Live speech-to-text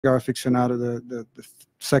cigar aficionado, the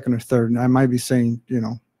second or third. And I might be saying,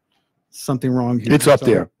 something wrong here. It's up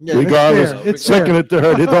there. Yeah, regardless, it's second or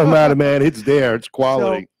third. It don't matter, man. It's there. It's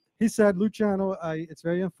quality. So he said, Luciano, it's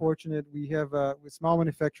very unfortunate. We have a small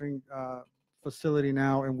manufacturing facility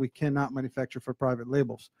now, and we cannot manufacture for private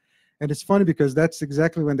labels. And it's funny because that's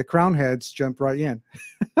exactly when the crown heads jumped right in.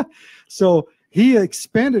 So he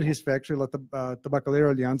expanded his factory, like the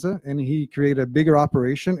Tabacalera Alianza, and he created a bigger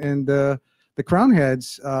operation. And the crown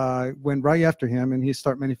heads went right after him, and he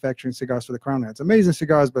started manufacturing cigars for the crown heads. Amazing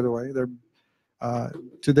cigars, by the way. They're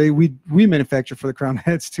today we manufacture for the crown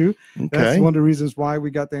heads too. Okay. That's one of the reasons why we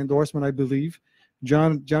got the endorsement, I believe.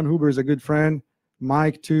 John Huber is a good friend,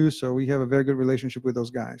 Mike too, so we have a very good relationship with those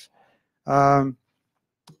guys.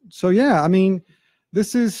 So yeah, I mean,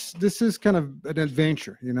 this is kind of an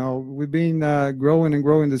adventure. We've been growing and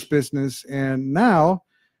growing this business, and now,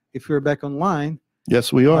 if we're back online,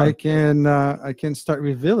 yes, we are. I can start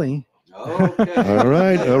revealing. Okay. All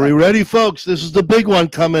right, are we ready, folks? This is the big one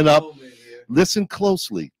coming up. Listen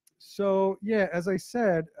closely. So yeah, as I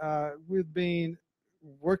said, we've been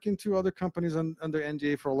working to other companies under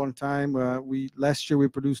NDA for a long time. Last year we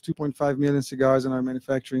produced 2.5 million cigars in our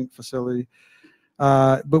manufacturing facility,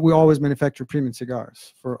 but we always manufacture premium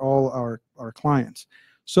cigars for all our clients.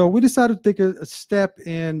 So we decided to take a step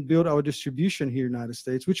and build our distribution here in the United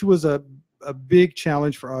States, which was a big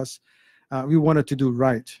challenge for us. We wanted to do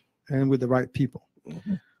right and with the right people.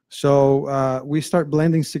 Mm-hmm. So we start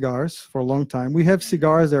blending cigars for a long time. We have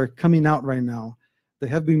cigars that are coming out right now. They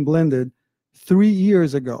have been blended 3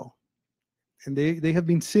 years ago, and they have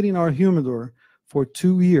been sitting in our humidor for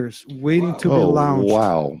 2 years, waiting to be launched.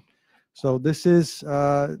 Wow! So this is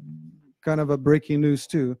kind of a breaking news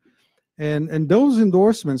too, and those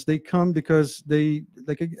endorsements, they come because we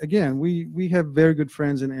have very good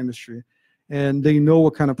friends in the industry, and they know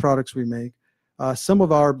what kind of products we make. Some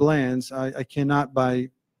of our blends I cannot by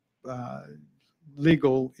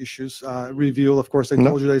legal issues reveal. Of course, I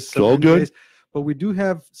told you that it's all good. But we do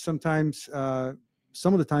have sometimes,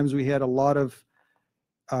 some of the times we had a lot of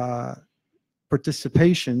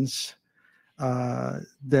participations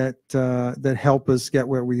that help us get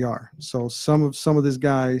where we are. So some of these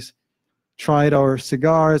guys tried our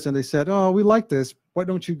cigars and they said, "Oh, we like this. Why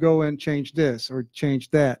don't you go and change this or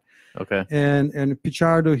change that?" Okay. And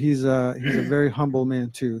Pichardo, he's a very humble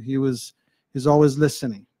man too. He's always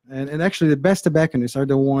listening. And actually, the best tobacconists are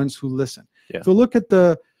the ones who listen. Yeah. If you look at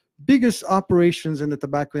the biggest operations in the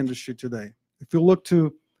tobacco industry today, if you look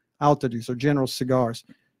to Altadis or General Cigars,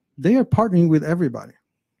 they are partnering with everybody.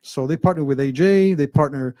 So they partner with AJ, they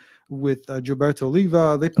partner with Gilberto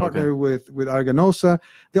Oliva, they partner with Arganosa.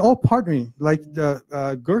 They're all partnering. Like the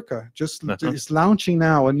Gurkha is launching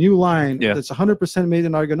now a new line that's 100% made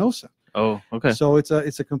in Arganosa. Oh, okay. So it's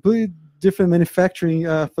a completely different manufacturing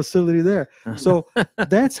facility there. So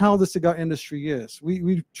that's how the cigar industry is.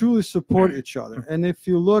 We truly support each other. And if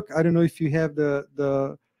you look, I don't know if you have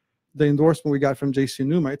the endorsement we got from JC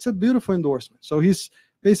Numa. It's a beautiful endorsement. So he's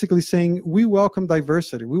basically saying we welcome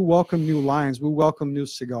diversity, we welcome new lines, we welcome new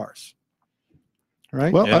cigars.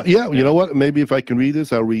 Right? Well, you know what? Maybe if I can read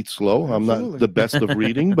this, I'll read slow. I'm not the best of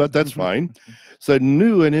reading, but that's fine. So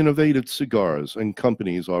new and innovative cigars and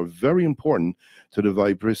companies are very important to the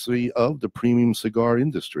vibrancy of the premium cigar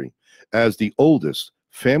industry. As the oldest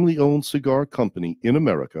family-owned cigar company in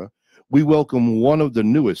America, we welcome one of the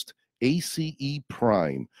newest, ACE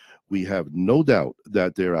Prime. We have no doubt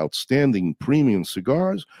that their outstanding premium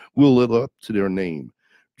cigars will live up to their name.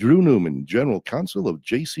 Drew Newman, General Counsel of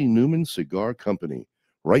J.C. Newman Cigar Company,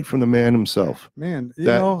 right from the man himself. Man,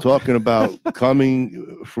 talking about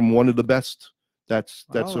coming from one of the best. That's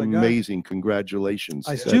amazing. Congratulations.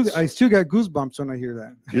 I still got goosebumps when I hear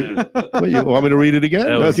that. Well, you want me to read it again?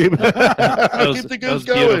 That was, keep the goose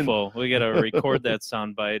going. Beautiful. We got to record that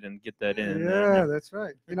soundbite and get that in. Yeah, that's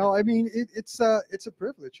right. I mean, it's a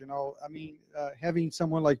privilege. I mean, having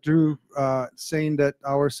someone like Drew saying that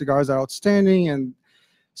our cigars are outstanding, and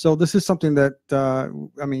so this is something that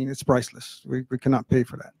I mean, it's priceless. We cannot pay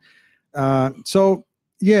for that. So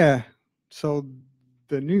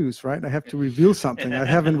the news, right? I have to reveal something. I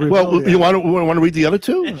haven't revealed. Well, you want to read the other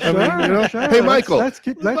two? Sure, sure. Hey, Michael,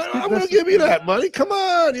 I'm going to give you that, buddy. Come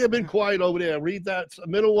on, you've been quiet over there. Read that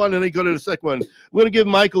middle one, and then go to the second one. We're going to give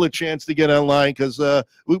Michael a chance to get online because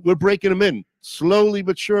we're breaking him in slowly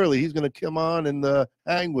but surely. He's going to come on and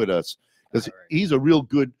hang with us because he's a real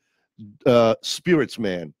good spirits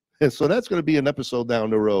man. And so that's going to be an episode down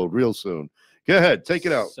the road real soon. Go ahead, take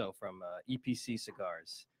it out. So from EPC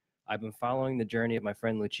Cigars. I've been following the journey of my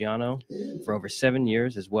friend Luciano for over 7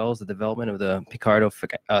 years, as well as the development of the Picardo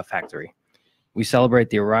factory. We celebrate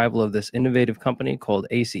the arrival of this innovative company called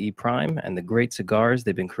ACE Prime and the great cigars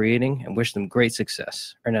they've been creating and wish them great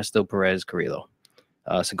success. Ernesto Perez Carrillo,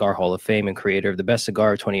 Cigar Hall of Fame and creator of the best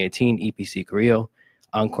cigar of 2018, EPC Carrillo,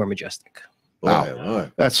 Encore Majestic. Wow,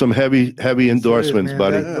 that's some heavy endorsements,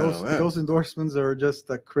 buddy. Those endorsements are just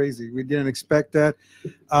crazy. We didn't expect that.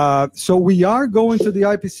 So we are going to the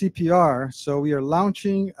IPCPR. So we are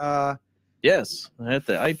launching. Yes, at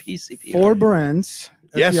the IPCPR. 4 brands.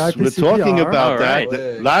 Yes, we're talking about that.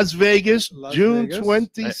 Right. Las Vegas, June Vegas.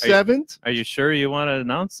 27th. Are you sure you want to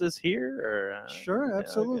announce this here? Or, Sure,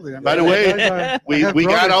 absolutely. Yeah, I mean, By the way, we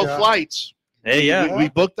got our flights. Hey, yeah. We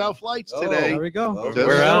booked our flights today. There we go.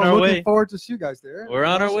 We're on our way. Looking forward to see you guys there. We're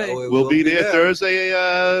on our way. We'll be there Thursday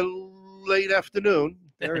late afternoon.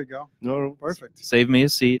 There we go. No, Perfect. Save me a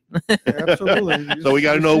seat. Absolutely. so we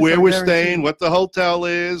got to know where we're staying, what the hotel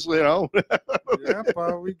is, you know. Yeah,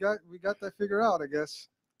 we got that figured out, I guess.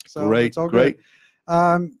 So Great, it's all great.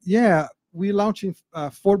 Good. Yeah, we're launching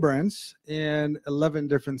 4 brands and 11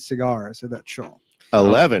 different cigars at that show.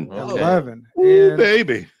 11. Okay. 11. Ooh, And,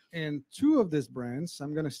 baby. and 2 of these brands,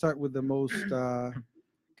 I'm going to start with the most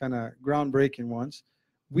kind of groundbreaking ones.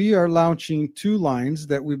 We are launching 2 lines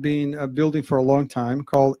that we've been building for a long time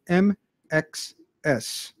called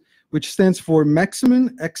MXS, which stands for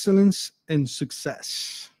Maximum Excellence and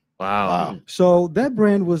Success. Wow. So that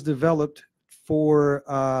brand was developed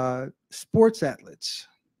for sports athletes.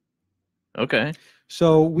 Okay.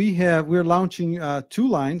 So we're launching 2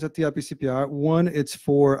 lines at the IPCPR. One, it's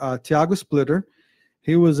for Thiago Splitter.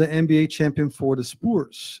 He was an NBA champion for the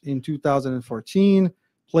Spurs in 2014,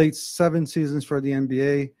 played 7 seasons for the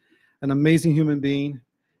NBA, an amazing human being,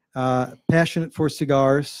 passionate for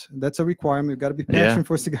cigars. That's a requirement. You've got to be passionate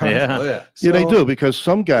for cigars. Yeah. Yeah, they do, because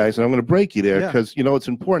some guys, and I'm going to break you there, Yeah. because, you know, it's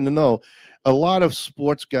important to know, a lot of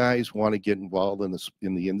sports guys want to get involved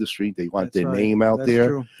in the industry. They want That's their right. name out That's there,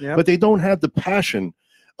 true. Yep. but they don't have the passion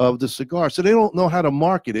of the cigar. So they don't know how to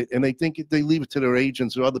market it, and they think if they leave it to their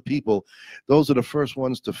agents or other people, those are the first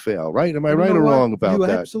ones to fail, right? Am I right or wrong about You're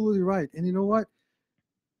that? absolutely right. And you know what?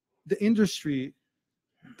 The industry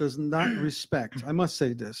does not respect, I must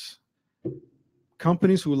say this,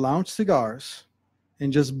 companies who launch cigars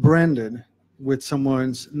and just branded with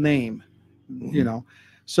someone's name, you know.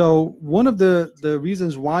 So one of the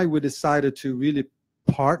reasons why we decided to really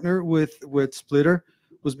partner with Splitter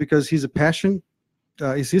was because he's a passion.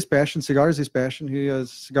 It's his passion. Cigar is his passion. He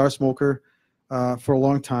is a cigar smoker for a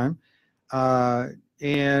long time.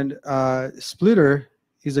 And Splitter,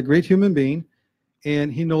 he's a great human being,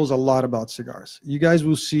 and he knows a lot about cigars. You guys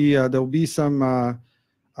will see there'll be some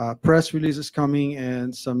press releases coming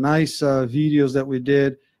and some nice videos that we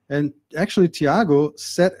did. And actually, Thiago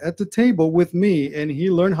sat at the table with me, and he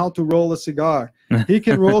learned how to roll a cigar. He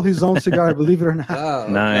can roll his own cigar, believe it or not. Oh,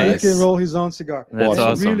 Nice. He can roll his own cigar. That's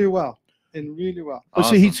awesome. Really well. And really well. Well,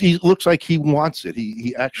 see, he looks like he wants it.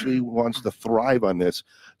 He actually wants to thrive on this.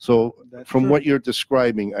 So That's from true. what you're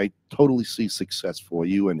describing, I totally see success for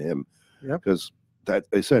you and him. Yep. Because that,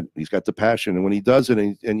 I said, he's got the passion, and when he does it,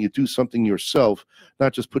 and you do something yourself,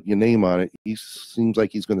 not just putting your name on it, he seems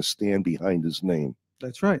like he's going to stand behind his name.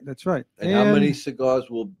 That's right. That's right. And how many cigars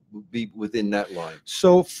will be within that line?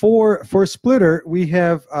 So for Splitter, we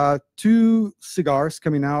have 2 cigars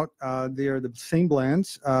coming out. They are the same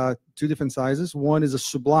blends, 2 different sizes. One is a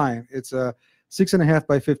Sublime. It's a 6.5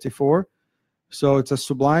 by 54. So it's a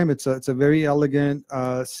Sublime. It's a very elegant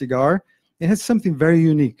cigar. It has something very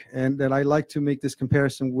unique, and that I like to make this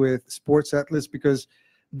comparison with Sports Atlas, because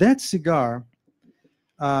that cigar,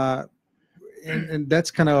 and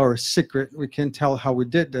that's kind of our secret. We can't tell how we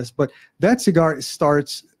did this, but that cigar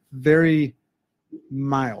starts very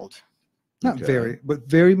mild. Not Okay. very, but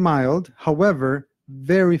very mild. However,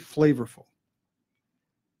 very flavorful.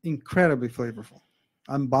 Incredibly flavorful.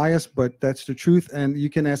 I'm biased, but that's the truth. And you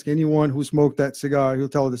can ask anyone who smoked that cigar, he'll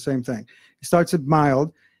tell you the same thing. It starts at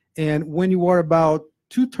mild. And when you are about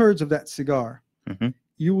 2/3 of that cigar,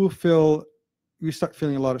 you start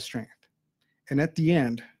feeling a lot of strength. And at the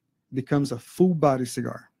end, becomes a full body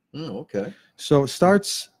cigar. Oh, okay. So it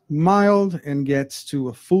starts mild and gets to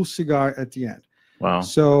a full cigar at the end. Wow.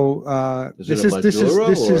 So Is this it a Maduro,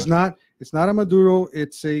 is or- not, it's not a Maduro.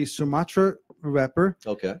 It's a Sumatra wrapper,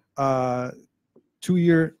 Okay.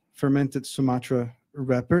 2-year fermented Sumatra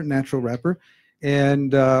wrapper, natural wrapper.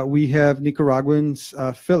 And we have Nicaraguan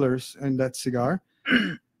fillers in that cigar.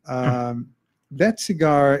 That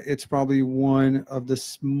cigar, it's probably one of the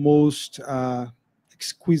most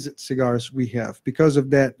exquisite cigars we have, because of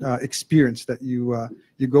that experience that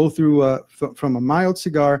you go through from a mild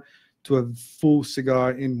cigar to a full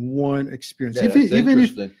cigar in one experience. Yeah, that's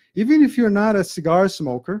interesting. Even if you're not a cigar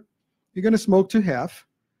smoker, you're going to smoke to half,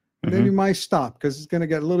 and then you might stop because it's going to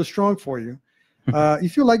get a little strong for you.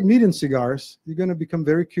 If you like medium cigars, you're going to become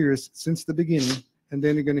very curious since the beginning, and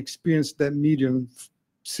then you're going to experience that medium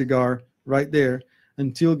cigar right there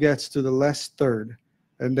until it gets to the last third.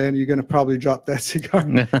 And then you're going to probably drop that cigar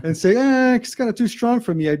and say, it's kind of too strong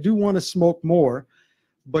for me. I do want to smoke more.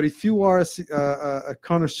 But if you are a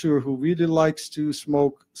connoisseur who really likes to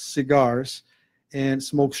smoke cigars and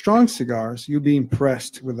smoke strong cigars, you'll be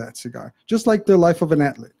impressed with that cigar. Just like the life of an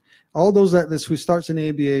athlete. All those athletes who starts in the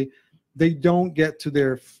ABA, they don't get to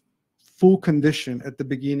their full condition at the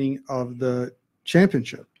beginning of the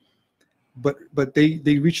championship. But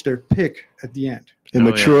they reach their peak at the end. It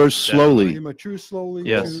matures slowly. It matures slowly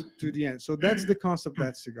Yes. to the end. So that's the concept of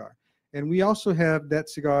that cigar. And we also have that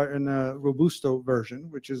cigar in a Robusto version,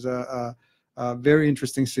 which is a very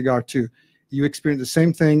interesting cigar too. You experience the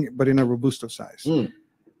same thing, but in a Robusto size.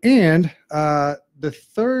 And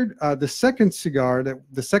the second cigar,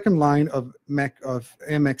 the second line of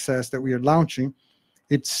MXS that we are launching,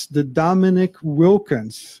 it's the Dominic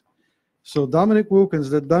Wilkins. So Dominic Wilkins,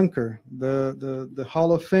 the dunker, the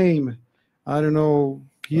Hall of Fame. I don't know.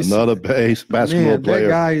 He's another basketball man, player. That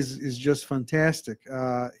guy is just fantastic.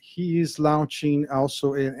 He is launching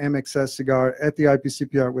also an MXS cigar at the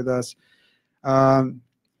IPCPR with us.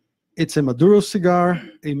 It's a Maduro cigar,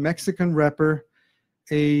 a Mexican wrapper,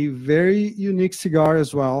 a very unique cigar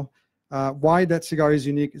as well. Why that cigar is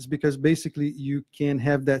unique is because basically you can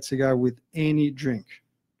have that cigar with any drink.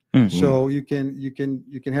 So you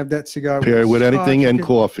can have that cigar Pair with anything and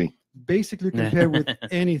coffee. Basically compare with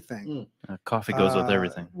anything. Coffee goes with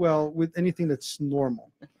everything. Well, with anything that's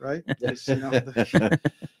normal, right? Just, you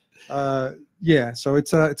know, yeah. So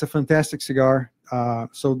it's a fantastic cigar.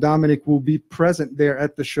 So Dominic will be present there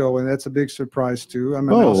at the show, and that's a big surprise too. I'm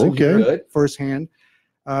announcing here firsthand.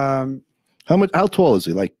 How tall is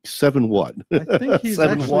he? Like 7'1"? I think he's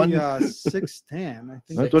 7'1"? actually 6'10".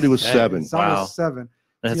 I thought he was 7. Wow. 7.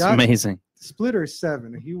 That's amazing. Splitter is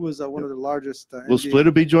 7. He was one of the largest. Will Splitter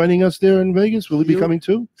be joining us there in Vegas? Will he be coming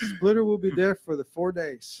too? Splitter will be there for the 4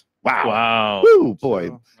 days. Wow. Wow. Woo, boy.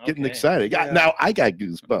 So, Getting excited. Yeah. Now I got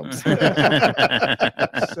goosebumps.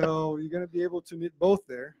 So you're going to be able to meet both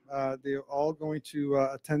there. They're all going to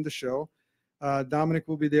attend the show. Dominic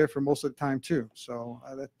will be there for most of the time too. So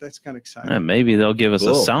that's kind of exciting. Maybe they'll give us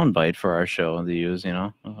a sound bite for our show to use, you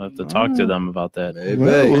know. We'll have to talk to them about that.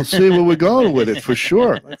 Well, we'll see where we're going with it for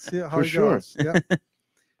sure. Let's see how it goes. Yeah.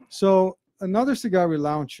 So another cigar we're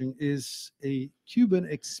launching is a Cuban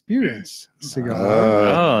Experience cigar.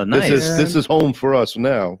 Oh, nice. This is home for us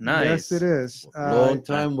now. Nice. Yes, it is. Long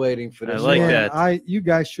time waiting for this. I like one. that. You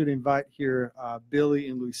guys should invite here Billy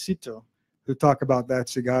and Luisito to talk about that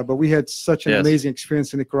cigar. But we had such an amazing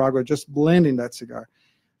experience in Nicaragua just blending that cigar.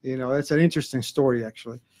 You know, it's an interesting story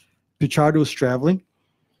actually. Pichardo was traveling,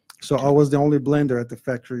 so I was the only blender at the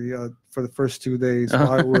factory for the first 2 days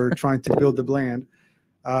while we were trying to build the blend.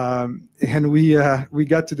 And we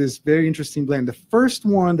got to this very interesting blend. The first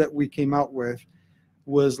one that we came out with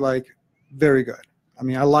was like very good. I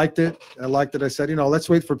mean, I liked it. I said, you know, let's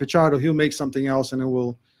wait for Pichardo. He'll make something else, and then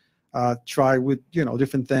we'll try with, you know,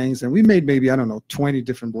 different things. And we made maybe, I don't know, 20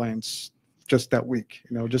 different blends just that week,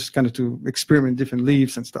 you know, just kind of to experiment different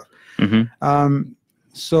leaves and stuff.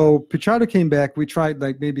 So Pichardo came back. We tried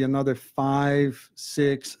like maybe another 5,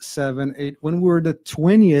 6, 7, 8. When we were the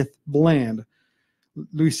 20th blend,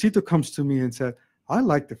 Luisito comes to me and said, I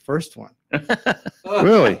like the first one.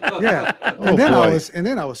 Really? Yeah. And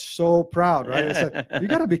then I was so proud, right? I said, you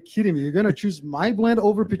gotta be kidding me. You're gonna choose my blend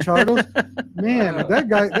over Pichardo's? Man, that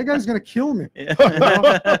guy's gonna kill me. You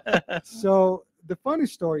know? So the funny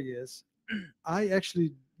story is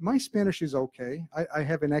my Spanish is okay. I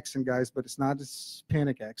have an accent, guys, but it's not a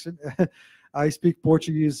Hispanic accent. I speak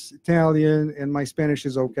Portuguese, Italian, and my Spanish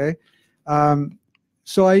is okay.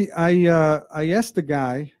 So I asked the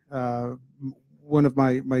guy, one of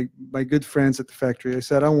my good friends at the factory, I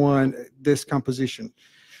said, I want this composition.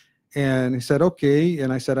 And he said, okay.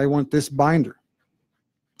 And I said, I want this binder.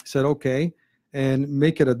 He said, okay. And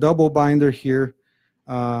make it a double binder here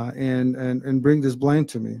and bring this blend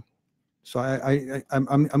to me. So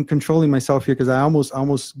I'm controlling myself here because I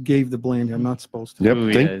almost gave the blend here. I'm not supposed to. Yep.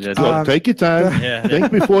 Ooh, take your time.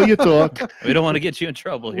 Think before you talk. We don't want to get you in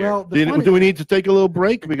trouble here. Well, do we need to take a little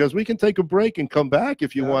break? Because we can take a break and come back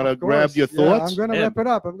if you want to grab your thoughts. I'm going to wrap it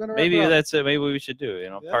up. Maybe that's it. Maybe we should do,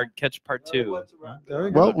 you know, catch part 2. There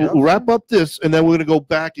we go. Well, we'll wrap up this, and then we're going to go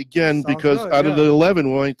back again because good, out of the 11,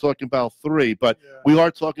 we're only talking about 3. But we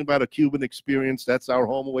are talking about a Cuban experience. That's our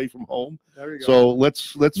home away from home. There we go. So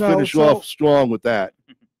let's finish off strong with that.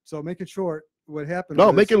 So make it short. what happened? No,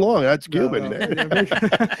 was, make it long. That's No, Cuban. no, man.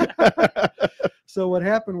 yeah, so what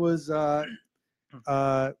happened was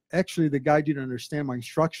actually the guy didn't understand my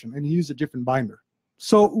instruction and he used a different binder.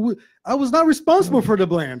 So I was not responsible for the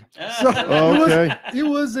blend. So Okay. it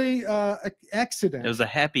was a accident. It was a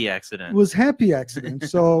happy accident. It was happy accident.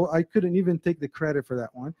 So I couldn't even take the credit for that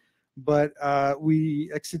one. But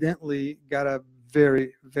we accidentally got a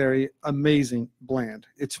very, very amazing blend.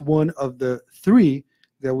 It's one of the 3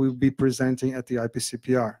 that we'll be presenting at the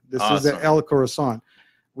IPCPR. This is the Awesome. El Corazon,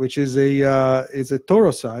 which is a Toro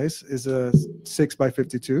size, is a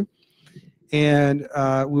 6x52. And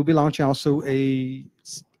we'll be launching also a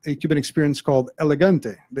Cuban experience called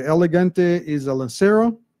Elegante. The Elegante is a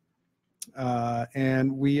Lancero,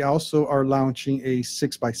 and we also are launching a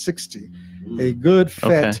 6x60, a good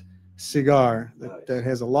fat cigar that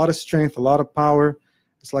has a lot of strength, a lot of power.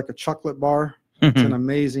 It's like a chocolate bar. It's an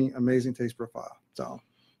amazing, amazing taste profile. So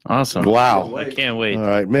awesome. Wow. I can't wait. All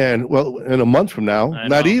right, man. Well, in a month from now, I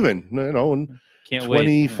not know. even, in Can't wait.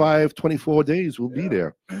 25, 24 days, we'll be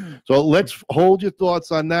there. So let's hold your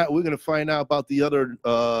thoughts on that. We're going to find out about the other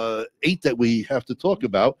 8 that we have to talk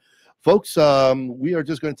about. Folks, we are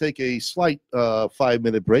just going to take a slight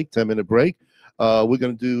 5-minute break, 10-minute break. We're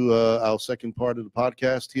going to do our second part of the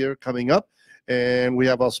podcast here coming up. And we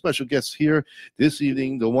have our special guests here this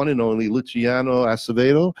evening, the one and only Luciano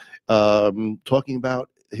Acevedo, talking about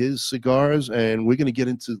his cigars. And we're going to get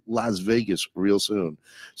into Las Vegas real soon.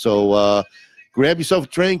 So grab yourself a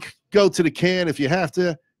drink, go to the can if you have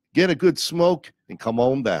to, get a good smoke, and come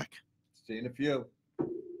on back. See you in a few.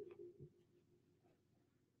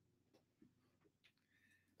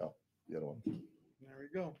 Oh, the other one. there we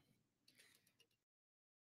go.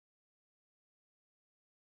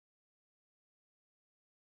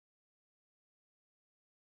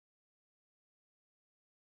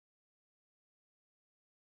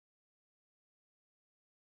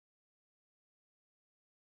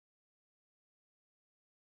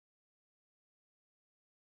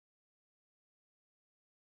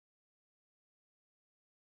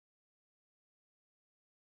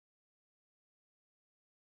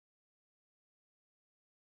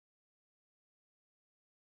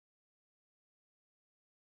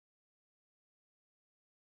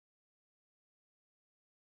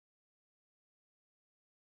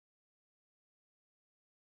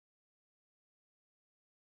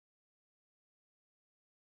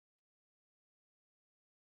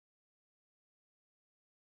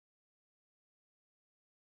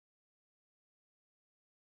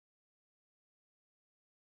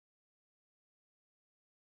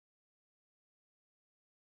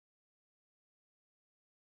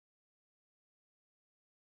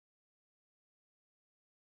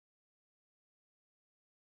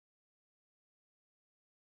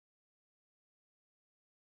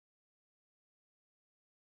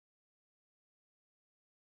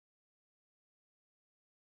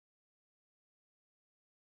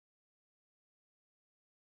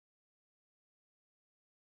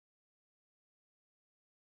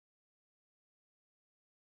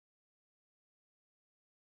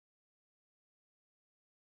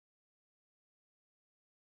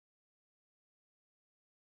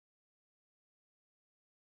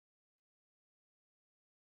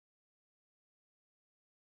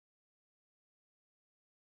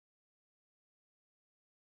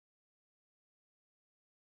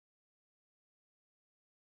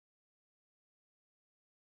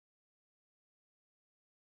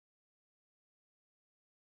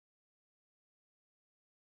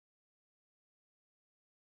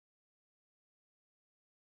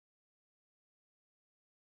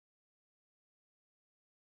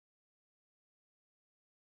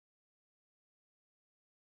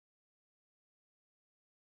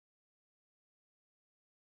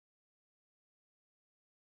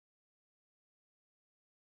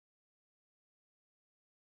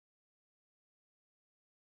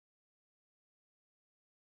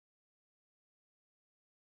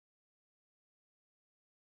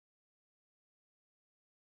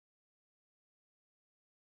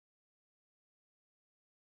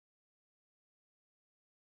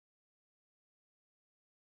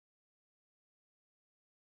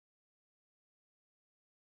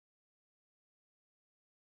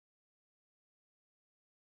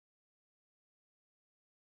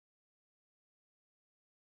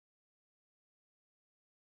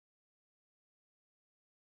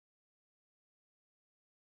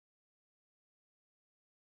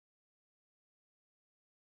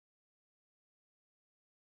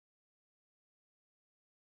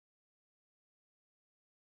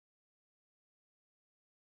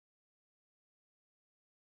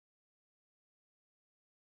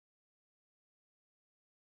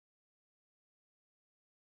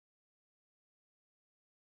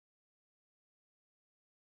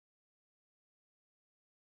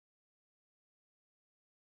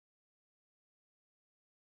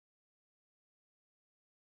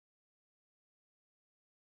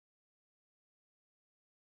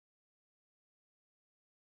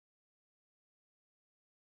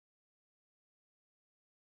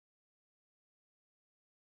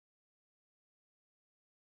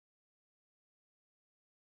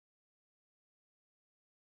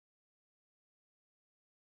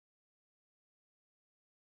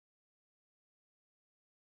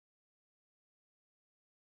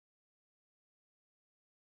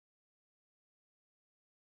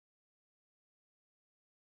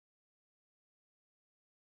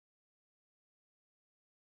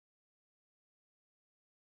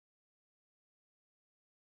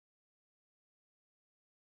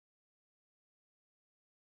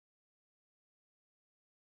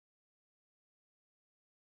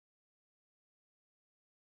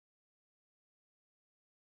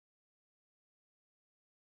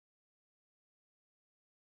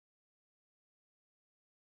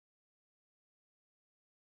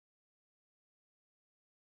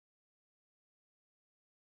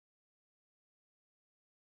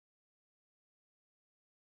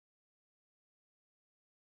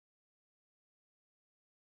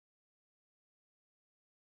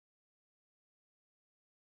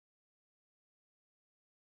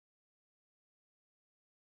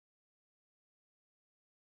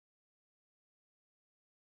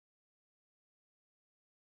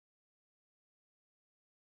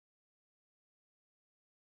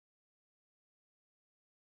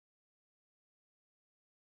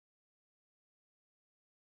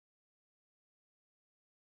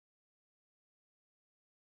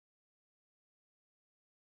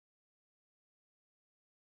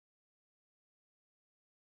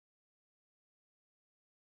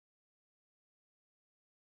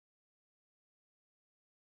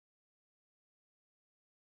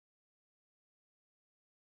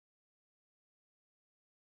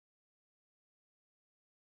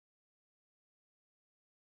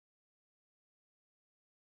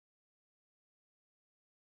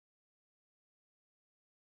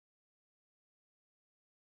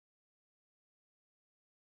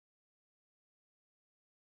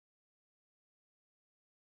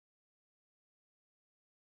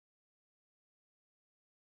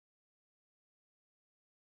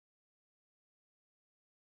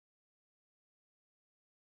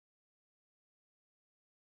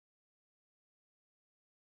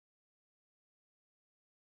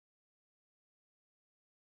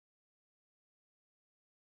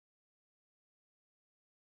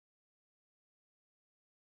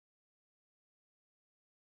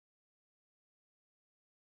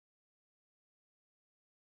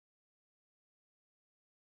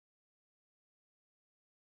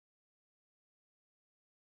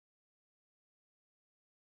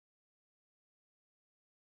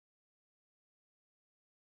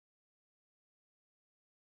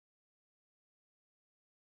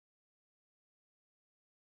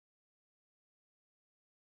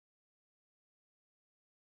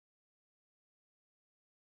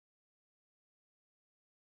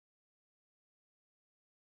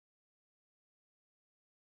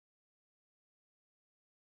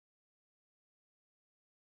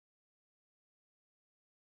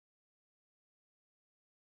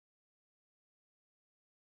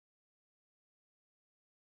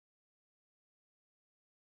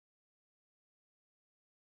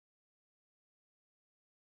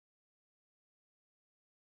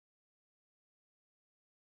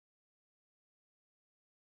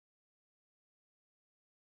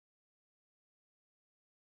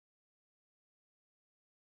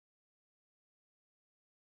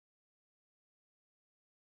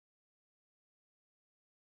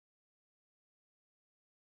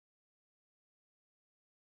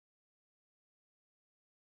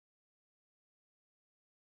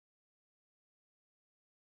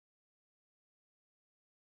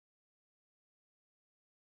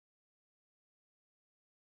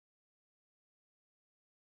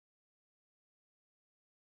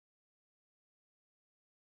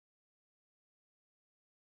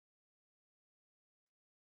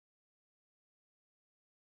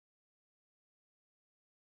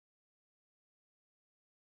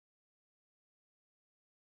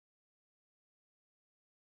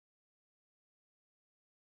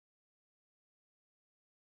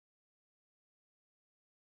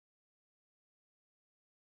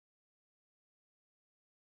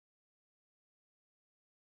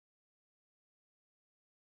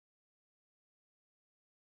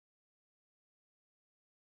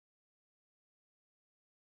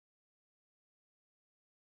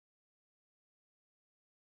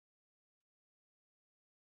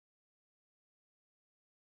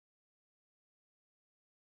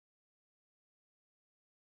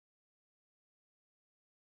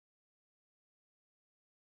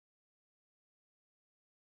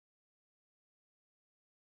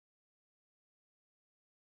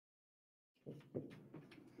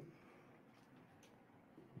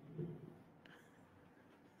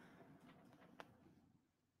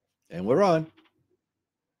 And we're on.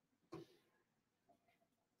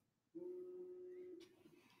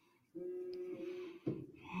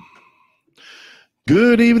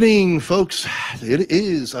 Good evening, folks. It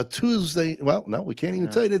is a Tuesday. Well, no, we can't even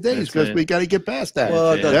tell you the days because we got to get past that.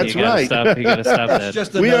 Well, that's right. You got to stop that.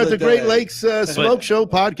 Just we are at the Great day. Lakes Smoke Show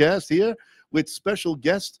podcast here with special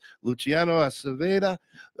guest Luciano Acevedo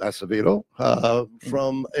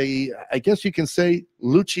from I guess you can say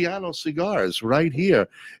Luciano Cigars right here.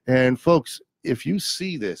 And folks, if you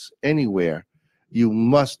see this anywhere, you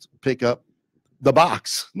must pick up the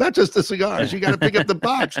box, not just the cigars. You got to pick up the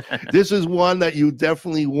box. This is one that you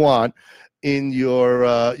definitely want in your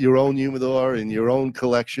own humidor, in your own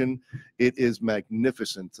collection. It is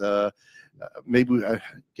magnificent. Maybe I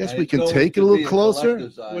guess we can take it a little closer.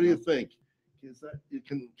 What do you think? Is that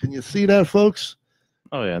can you see that, folks?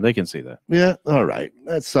 Oh yeah, they can see that. Yeah. All right.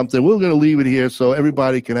 That's something. We're going to leave it here so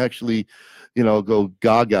everybody can actually, go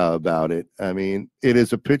gaga about it. I mean, it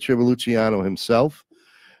is a picture of Luciano himself,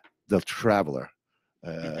 the traveler.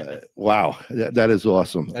 Wow, that is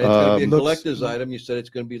awesome. And it's going to be a collector's item. You said it's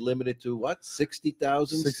going to be limited to what?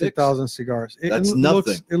 60,000? 60,000 cigars. That's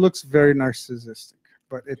nothing. It looks very narcissistic,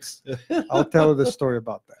 but it's. I'll tell the story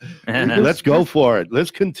about that. Let's go for it.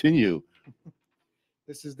 Let's continue.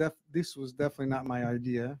 This was definitely not my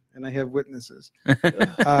idea, and I have witnesses.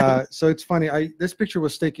 So it's funny. This picture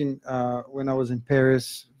was taken when I was in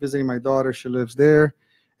Paris visiting my daughter. She lives there,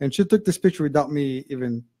 and she took this picture without me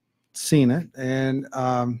even seeing it. And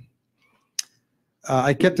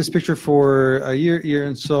I kept this picture for a year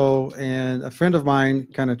and so. And a friend of mine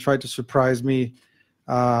kind of tried to surprise me.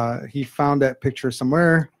 He found that picture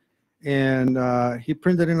somewhere, and he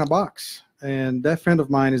printed it in a box. And that friend of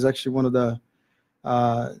mine is actually one of the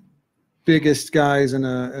biggest guys in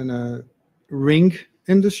a ring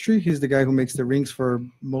industry. He's the guy who makes the rings for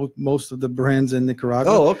most of the brands in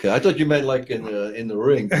Nicaragua. Oh, okay. I thought you meant like in the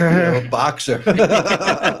ring, boxer.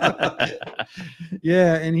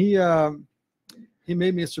 Yeah, and he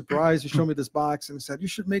made me a surprise. He showed me this box and said, "You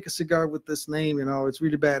should make a cigar with this name. It's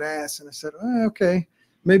really badass." And I said, "Oh, okay,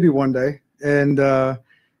 maybe one day." And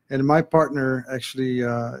my partner actually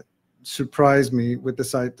surprised me with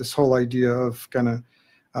this whole idea of kind of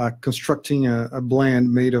constructing a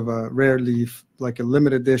blend made of a rare leaf, like a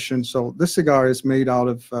limited edition. So this cigar is made out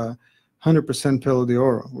of 100% Pelo de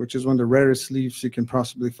Oro, which is one of the rarest leaves you can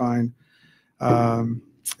possibly find.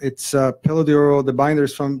 It's Pelo de Oro. The binder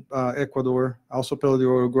is from Ecuador, also Pelo de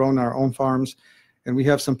Oro grown on our own farms, and we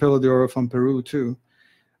have some Pelo de Oro from Peru too.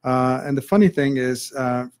 And the funny thing is,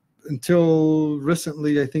 until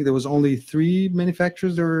recently, I think there was only 3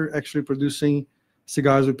 manufacturers that were actually producing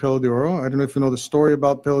cigars with Pelo de Oro. I don't know if you know the story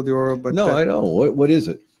about Pelo de Oro, but no, I don't. What is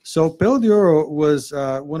it? So Pelo de Oro was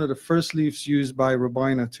one of the first leaves used by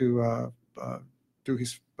Robina to do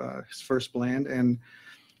his first blend and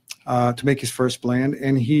to make his first blend,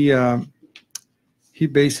 and he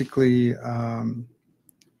basically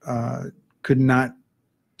could not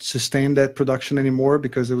sustain that production anymore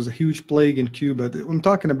because there was a huge plague in Cuba. I'm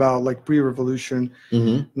talking about like pre-revolution,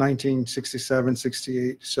 1967,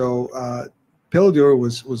 68. So Pelo de Oro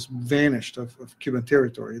was vanished of Cuban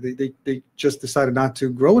territory. They just decided not to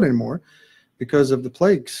grow it anymore because of the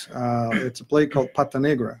plagues. It's a plague called Pata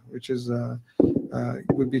Negra, which is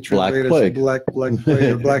would be translated as black plague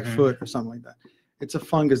or Blackfoot or something like that. It's a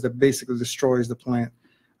fungus that basically destroys the plant.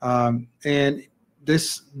 And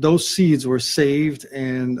those seeds were saved,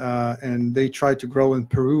 and they tried to grow in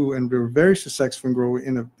Peru, and they were very successful in growing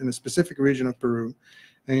in a specific region of Peru,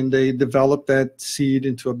 and they developed that seed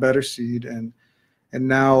into a better seed, and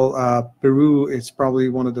now Peru is probably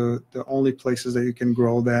one of the only places that you can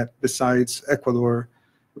grow that besides Ecuador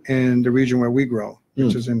and the region where we grow,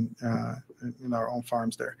 which is in our own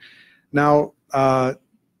farms there. Now,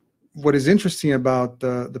 what is interesting about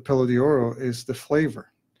the Pelo de Oro is the flavor.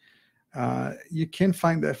 You can't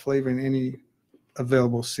find that flavor in any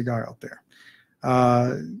available cigar out there.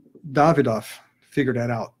 Davidoff figured that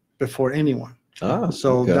out before anyone.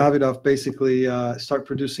 So okay. Davidoff basically started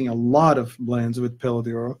producing a lot of blends with Pelo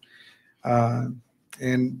de Oro.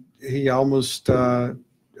 And he almost, I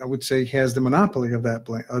would say, has the monopoly of that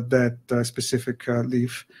blend, of that specific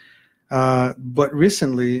leaf. But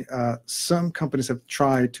recently, some companies have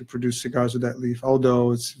tried to produce cigars with that leaf,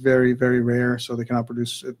 although it's very, very rare, so they cannot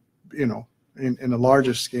produce it, in a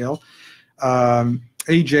larger scale.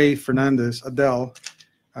 AJ Fernandez, Adele,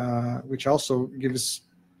 which also gives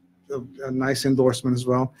a nice endorsement as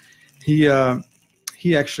well. He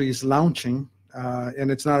actually is launching, and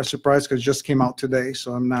it's not a surprise because it just came out today,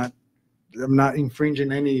 so I'm not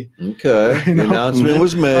infringing any. Okay, the announcement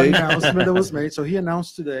was made. Announcement that was made. So he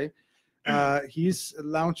announced today He's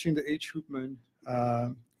launching the H. Hoopman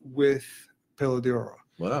with Pelo de Oro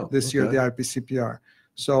this year, the IPCPR.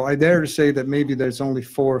 So I dare to say that maybe there's only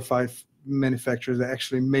 4 or 5 manufacturers that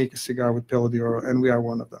actually make a cigar with Pelo de Oro, and we are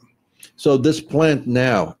one of them. So this plant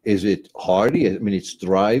now, is it hardy? I mean, it's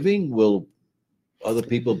thriving. Will other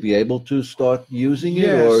people be able to start using it?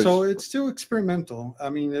 Yeah, or so it's still experimental. I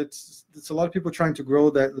mean, it's a lot of people trying to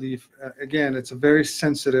grow that leaf. Again, it's a very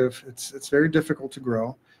sensitive. It's very difficult to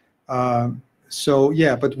grow. So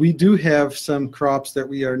yeah, but we do have some crops that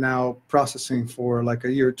we are now processing for like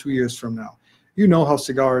a year or 2 years from now. You know how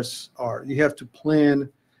cigars are. You have to plan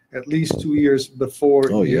at least 2 years before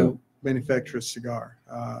you manufacture a cigar.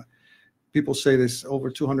 People say there's over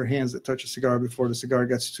 200 hands that touch a cigar before the cigar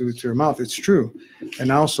gets to your mouth. It's true. And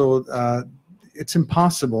also, it's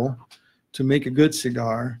impossible to make a good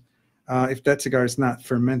cigar if that cigar is not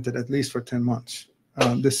fermented at least for 10 months.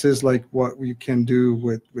 This is like what we can do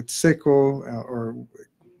with Seco, or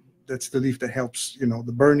that's the leaf that helps,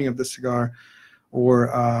 the burning of the cigar,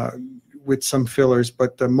 or with some fillers.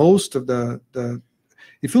 But most of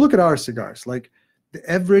if you look at our cigars, like the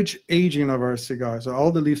average aging of our cigars,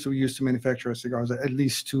 all the leaves we use to manufacture our cigars, are at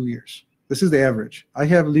least 2 years. This is the average. I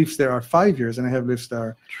have leaves that are 5 years, and I have leaves that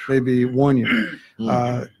are maybe 1 year.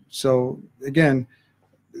 So again,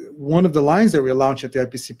 one of the lines that we launched at the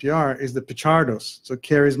IPCPR is the Pichardos. So it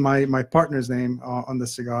carries my partner's name on the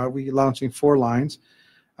cigar. We're launching 4 lines.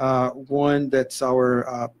 One that's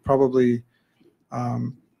our probably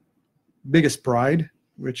biggest pride,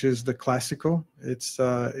 which is the Classico. It's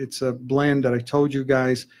a blend that I told you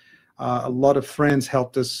guys. A lot of friends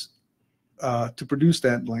helped us to produce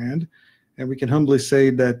that blend, and we can humbly say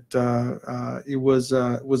that it was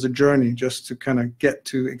a journey just to kind of get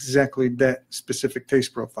to exactly that specific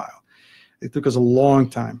taste profile. It took us a long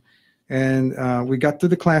time, and we got to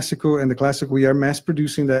the Classico. And the Classico, we are mass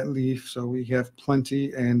producing that leaf, so we have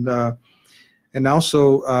plenty. And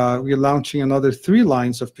also, we are launching another 3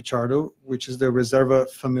 lines of Pichardo, which is the Reserva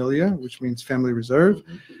Familia, which means family reserve.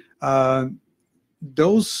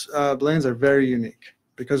 Those blends are very unique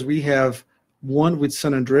because we have one with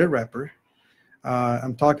San Andre wrapper.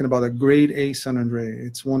 I'm talking about a grade A San Andre.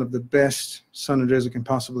 It's one of the best San Andres you can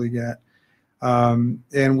possibly get.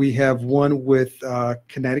 And we have one with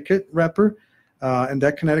Connecticut wrapper, and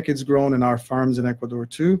that Connecticut is grown in our farms in Ecuador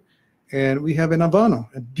too. And we have an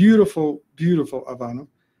Habano, a beautiful, beautiful Habano.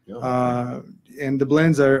 And the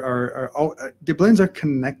blends are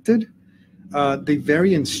connected. They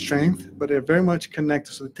vary in strength, but they're very much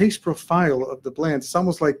connected. So the taste profile of the blends, it's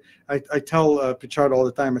almost like I tell Pichardo all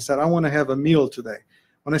the time. I said, I want to have a meal today.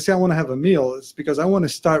 When I say I want to have a meal, it's because I want to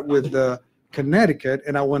start with the Connecticut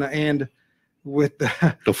and I want to end with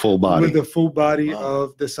the full body,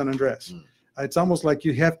 of the San Andres. It's almost like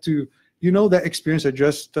you have to. That experience I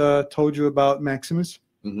just told you about Maximus,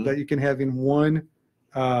 that you can have in one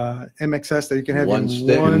MXS, that you can have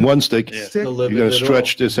in one stick. You're going to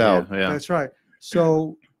stretch this out. Yeah. That's right.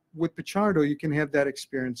 So with Pichardo, you can have that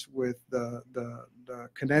experience with the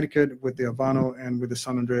Connecticut, with the Habano, and with the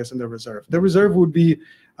San Andres and the Reserve. The Reserve would be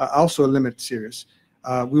also a limited series.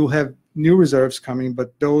 We will have new reserves coming,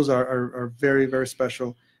 but those are very, very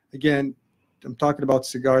special. Again, I'm talking about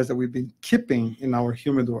cigars that we've been keeping in our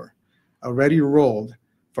humidor, already rolled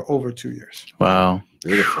for over 2 years. Wow.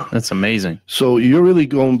 Beautiful. That's amazing. So you're really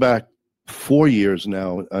going back 4 years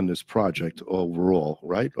now on this project overall,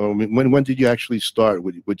 right? Or when did you actually start,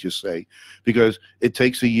 would you say? Because it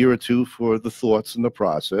takes a year or two for the thoughts and the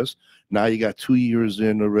process. Now you got 2 years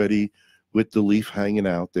in already with the leaf hanging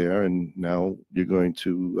out there, and now you're going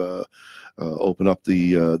to open up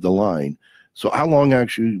the line. So how long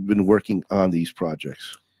actually have you been working on these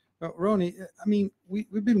projects? Ronnie, I mean,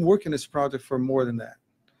 we've been working this project for more than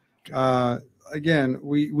that. Again,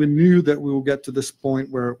 we knew that we will get to this point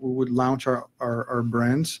where we would launch our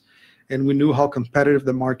brands, and we knew how competitive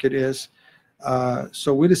the market is.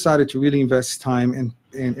 So we decided to really invest time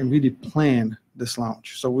and really plan this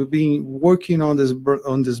launch. So we've been working on this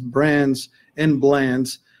brands and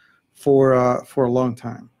blends for a long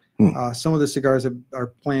time. Some of the cigars are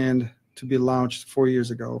planned to be launched 4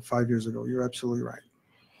 years ago, 5 years ago. You're absolutely right.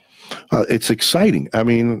 It's exciting. I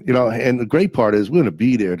mean, and the great part is we're going to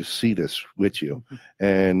be there to see this with you.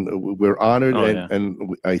 And we're honored,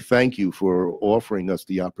 and I thank you for offering us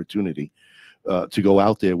the opportunity to go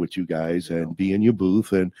out there with you guys and be in your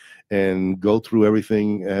booth and go through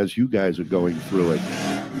everything as you guys are going through it.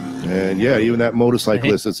 And yeah, even that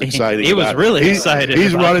motorcyclist is excited. He was really excited.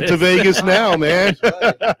 He's about running to this. Vegas now, man.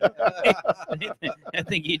 I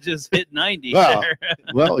think he just hit 90 Wow. there.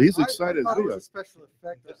 Well, he's I excited. thought it was a special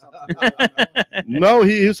effect or something. No,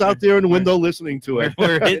 he's out there in the window listening to it.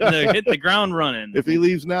 We're hitting the ground running. If he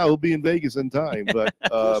leaves now, he'll be in Vegas in time. But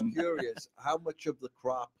Just curious, how much of the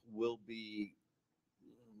crop will be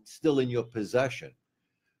still in your possession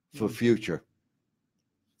for future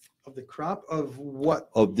Of the crop of what?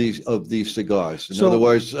 of these cigars? In So- other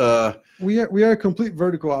words, We are a complete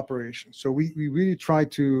vertical operation. So we really try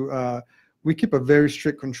to, we keep a very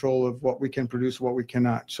strict control of what we can produce, what we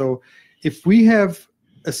cannot. So if we have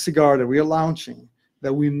a cigar that we are launching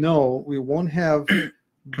that we know we won't have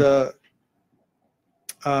the,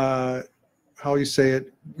 how you say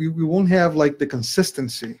it, we won't have like the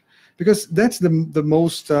consistency, because that's the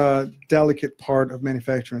most delicate part of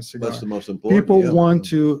manufacturing a cigar. that's the most important. People yeah. want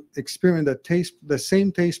to experience the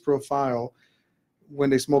same taste profile when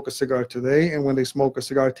they smoke a cigar today and when they smoke a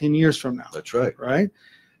cigar 10 years from now. That's right. Right?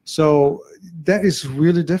 So that is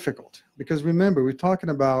really difficult, because remember, we're talking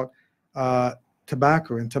about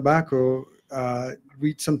tobacco, and tobacco,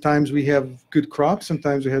 sometimes we have good crops,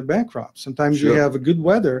 sometimes we have bad crops, sometimes we Sure. have a good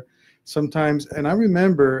weather, sometimes. And I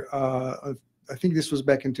remember, I think this was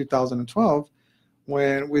back in 2012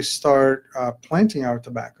 when we start planting our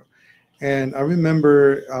tobacco. And I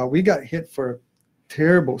remember we got hit for a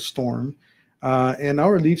terrible storm, and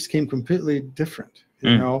our leaves came completely different,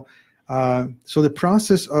 you know. So the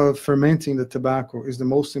process of fermenting the tobacco is the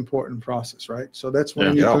most important process, right? So that's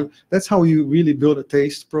when that's how you really build a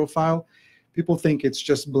taste profile. People think it's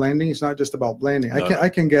just blending. It's not just about blending. No. I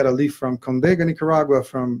can get a leaf from Condega, Nicaragua,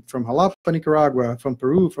 from Jalapa, Nicaragua, from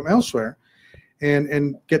Peru, from elsewhere,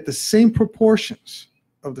 and get the same proportions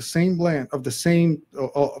of the same blend,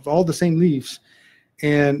 of all the same leaves,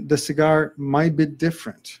 and the cigar might be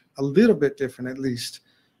different, a little bit different at least,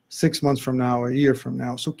 6 months from now, a year from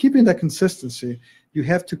now. So keeping that consistency, you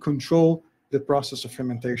have to control the process of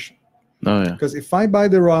fermentation. Oh, yeah. Because if I buy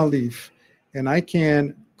the raw leaf and I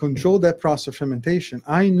can control that process of fermentation,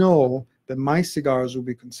 I know that my cigars will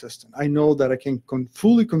be consistent. I know that I can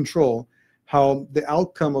fully control how the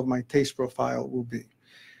outcome of my taste profile will be.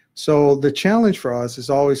 So the challenge for us is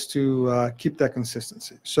always to keep that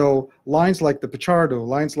consistency. So lines like the Pichardo,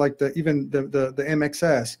 lines like even the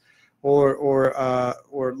MXS,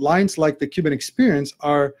 or lines like the Cuban Experience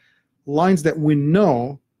are lines that we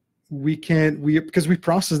know because we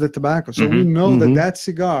process the tobacco. So we know that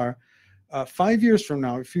cigar, 5 years from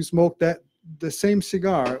now, if you smoke the same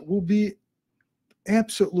cigar, will be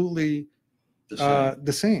absolutely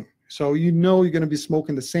the same. So you know you're going to be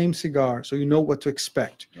smoking the same cigar, so you know what to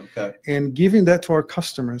expect. Okay. And giving that to our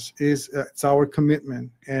customers it's our commitment,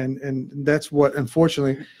 and that's what,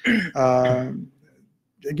 unfortunately,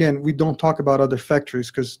 again, we don't talk about other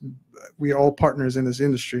factories because we are all partners in this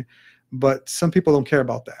industry, but some people don't care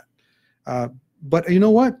about that. But you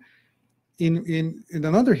know what? In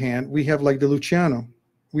another hand, we have like the Luciano.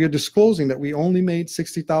 We are disclosing that we only made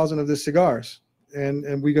 60,000 of the cigars.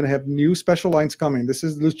 And we're going to have new special lines coming. This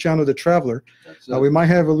is Luciano the Traveler. We might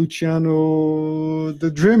have a Luciano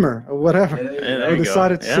the Dreamer or whatever. Yeah, we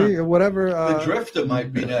decided to see or whatever. The Drifter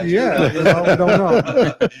might be next. Yeah, we don't know.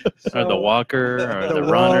 Or the Walker, or the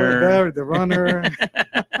wall Runner. there, the Runner.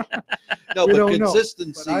 No, We but don't know,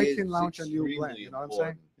 consistency but I is can launch a new extremely blend. You know what I'm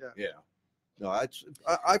saying? important. Yeah. Yeah. No,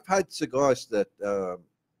 I've had cigars that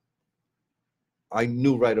I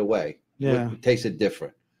knew right away. Yeah. It tasted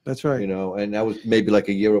different. That's right. You know, and that was maybe like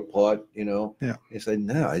a year apart, you know. Yeah. I said,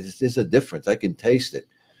 no, there's a difference. I can taste it.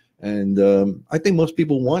 And I think most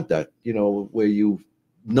people want that, you know, where you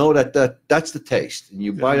know that's the taste. And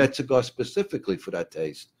you buy that cigar specifically for that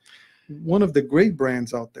taste. One of the great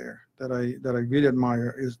brands out there that I really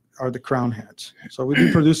admire are the Crown Heads. So we've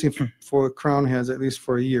been producing for Crown Heads at least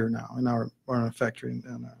for a year now in our factory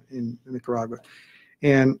in Nicaragua.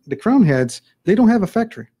 And the Crown Heads, they don't have a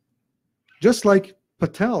factory. Just like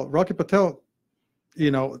Rocky Patel, you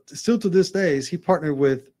know, still to this day, he partnered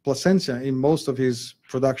with Plasencia in most of his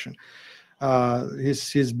production.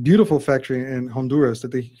 His beautiful factory in Honduras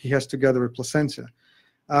that he has together with Plasencia.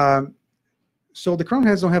 So the Crown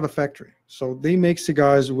Heads don't have a factory. So they make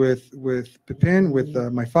cigars with Pepin, with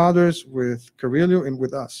my father's, with Carrillo, and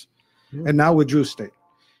with us, and now with Drew State.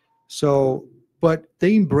 So, but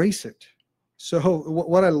they embrace it. So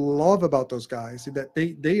what I love about those guys is that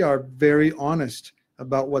they are very honest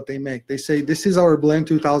about what they make. They say, this is our blend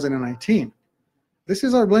 2019. This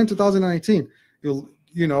is our blend 2019. You'll,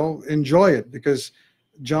 you know, enjoy it, because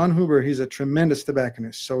John Huber, he's a tremendous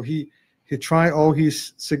tobacconist. So he tried all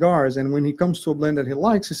his cigars, and when he comes to a blend that he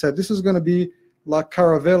likes, he said, this is going to be La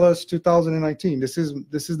Caravelas 2019. This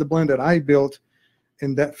is the blend that I built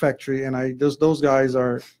in that factory, and those guys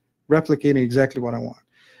are replicating exactly what I want.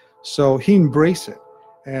 So he embraced it,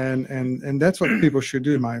 and that's what people should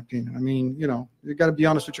do, in my opinion. I mean, you got to be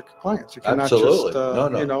honest with your clients. You cannot Absolutely.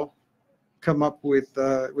 just come up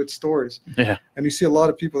with stories. Yeah. And you see a lot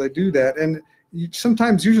of people that do that, and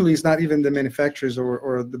sometimes, usually, it's not even the manufacturers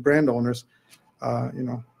or the brand owners.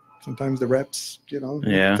 Sometimes the reps,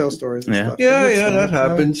 tell stories and stuff. Yeah, that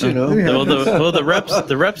happens, Well,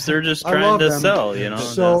 the reps, they're just trying to sell,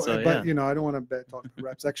 So, but I don't want to bad talk the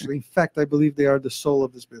reps. Actually, in fact, I believe they are the soul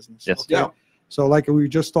of this business. Yes. Okay? Yeah. So, like we were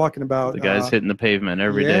just talking about, the guys hitting the pavement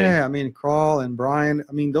every day. Yeah, I mean, Carl and Brian.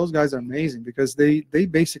 I mean, those guys are amazing because they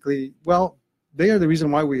basically, they are the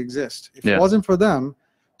reason why we exist. If it wasn't for them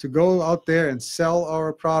to go out there and sell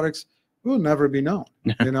our products, we'll never be known.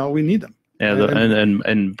 We need them. Yeah,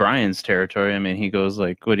 and Brian's territory. I mean, he goes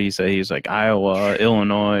like, what did he say? He's like Iowa,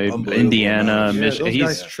 Illinois, Indiana, Michigan.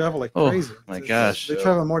 Those guys travel like crazy. Oh my gosh, they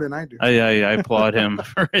travel more than I do. I applaud him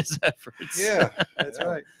for his efforts. Yeah, that's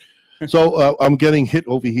right. So I'm getting hit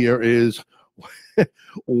over here is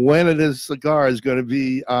when it is cigars going to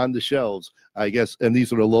be on the shelves, I guess, and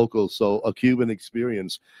these are the locals. So a Cuban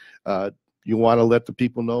experience. You want to let the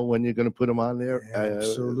people know when you're going to put them on there?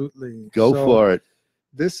 Absolutely. Go for it.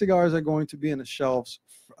 These cigars are going to be in the shelves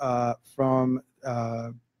from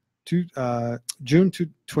June to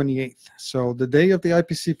 28th. So the day of the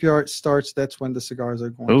IPCPR starts, that's when the cigars are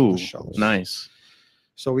going to the shelves. Nice.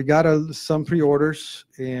 So we got some pre-orders,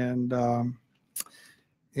 and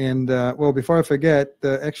before I forget,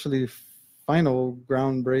 the actually final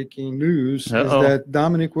groundbreaking news is that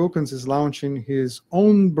Dominic Wilkins is launching his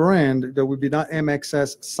own brand that would be not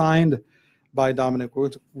MXS, signed by Dominic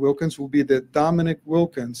Wilkins, will be the Dominic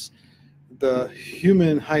Wilkins, the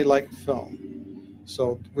human highlight film.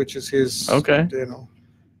 So, which is his, nice.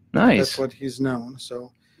 That's what he's known.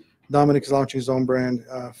 So, Dominic is launching his own brand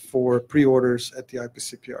for pre-orders at the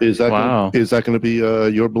IPCPR. Is that going to be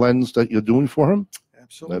your blends that you're doing for him?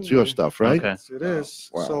 Absolutely. That's your stuff, right? Okay. Yes, it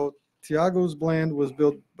is. Wow. So, Tiago's blend was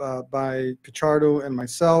built by Pichardo and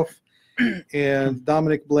myself. And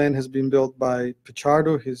Dominic blend has been built by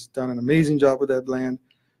Pichardo. He's done an amazing job with that blend.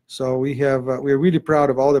 So we're really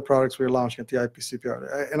proud of all the products we're launching at the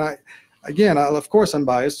IPCPR. And of course, I'm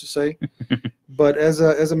biased to say, but as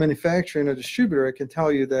a manufacturer and a distributor, I can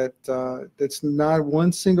tell you that that's not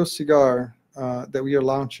one single cigar that we are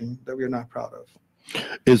launching that we are not proud of.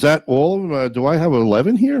 Is that all? Do I have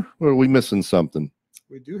 11 here, or are we missing something?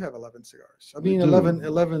 We do have 11 cigars. I mean, 11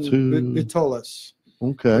 vitolas.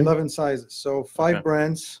 Okay. 11 sizes. So 5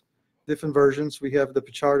 brands, different versions. We have the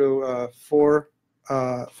Pichardo 4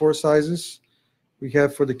 sizes. We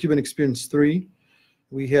have for the Cuban Experience 3.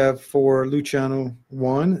 We have for Luciano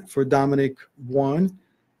 1, for Dominic 1,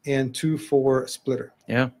 and 2 for Splitter.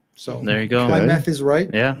 Yeah. So there you go. My math is right.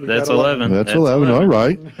 Yeah, that's 11. That's 11. All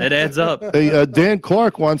right. It adds up. Hey, Dan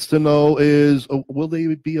Clark wants to know will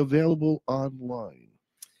they be available online?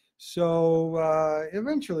 So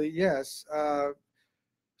eventually, yes.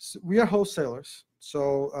 So we are wholesalers,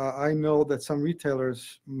 so I know that some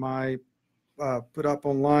retailers might put up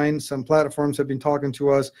online. Some platforms have been talking to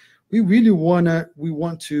us. We really want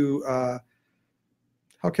to.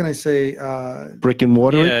 How can I say? Brick and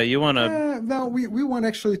mortar. Yeah, you want to. No, we want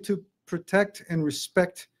actually to protect and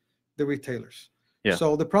respect the retailers. Yeah.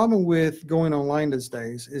 So the problem with going online these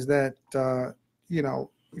days is that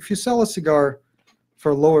if you sell a cigar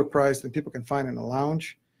for a lower price than people can find in a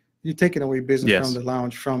lounge, you're taking away business from the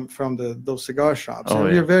lounge, from those cigar shops. And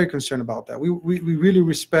we're very concerned about that. We really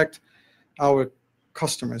respect our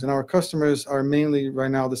customers, and our customers are mainly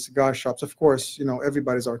right now the cigar shops. Of course,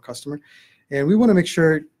 everybody's our customer, and we want to make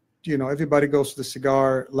sure everybody goes to the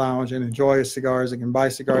cigar lounge and enjoys cigars and can buy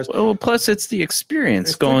cigars. Well, plus it's the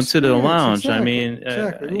experience going to the lounge. Exactly, I mean,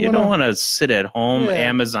 you don't want to sit at home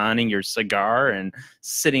Amazoning your cigar and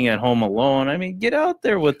sitting at home alone. I mean, get out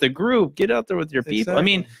there with the group, get out there with your people. I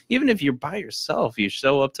mean, even if you're by yourself, you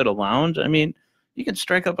show up to the lounge. I mean, you can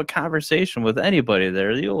strike up a conversation with anybody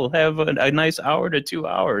there. You'll have a nice hour to 2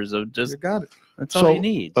 hours of just. You got it. That's all you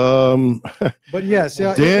need. But yes,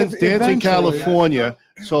 Dan's in California.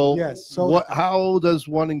 So, yes. So how does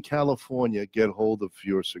one in California get hold of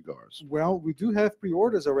your cigars? Well, we do have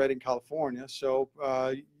pre-orders already in California. So,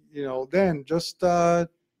 then just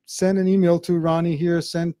send an email to Ronnie here.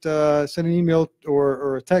 Send an email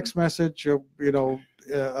or a text message.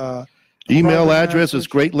 Email address is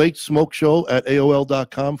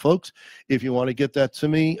greatlakesmokeshow@aol.com, folks. If you want to get that to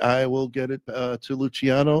me, I will get it to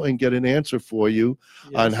Luciano and get an answer for you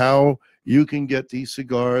on how you can get these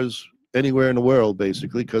cigars anywhere in the world,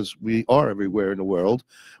 basically, because we are everywhere in the world.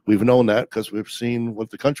 We've known that because we've seen what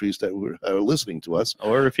the countries that are listening to us.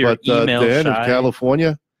 Or if you're email Dan shy, of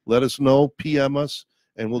California, let us know, PM us,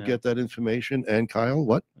 and we'll get that information. And Kyle,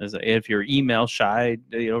 what? If you're email shy,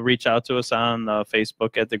 reach out to us on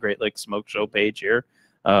Facebook at the Great Lakes Smoke Show page here.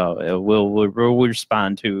 We'll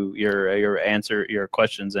respond to your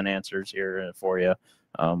questions and answers here for you.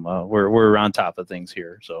 We're on top of things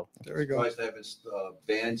here, so there we go. They haven't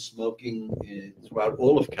banned smoking throughout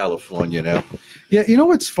all of California now. Yeah, you know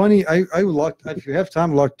what's funny? I would like, if you have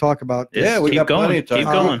time, I'd like to talk about this. Yeah, we got plenty of time.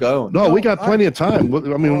 Keep going. No, we got plenty of time.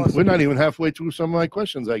 I mean, we're not even halfway through some of my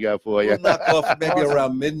questions I got for you. We'll knock off maybe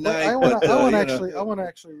around midnight. I want to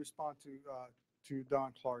actually respond to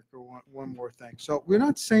Don Clark for one more thing. So we're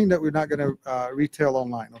not saying that we're not going to retail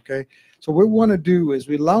online, okay? So what we want to do is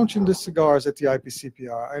we're launching the cigars at the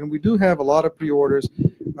IPCPR, and we do have a lot of pre-orders.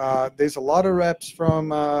 There's a lot of reps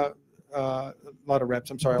from a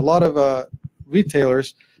lot of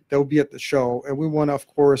retailers that will be at the show, and we want to, of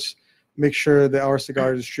course, make sure that our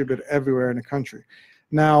cigars are distributed everywhere in the country.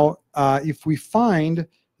 Now, if we find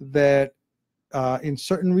that in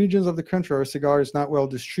certain regions of the country our cigar is not well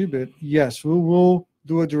distributed, yes, we will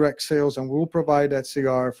do a direct sales and we'll provide that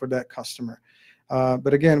cigar for that customer.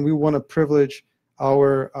 But again, we want to privilege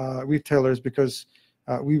our retailers because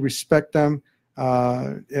we respect them.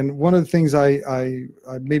 And one of the things I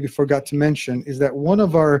maybe forgot to mention is that one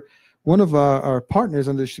of our partners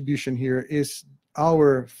on distribution here is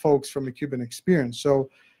our folks from the Cuban Experience. So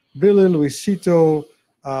Billy, Luisito,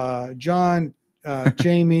 John,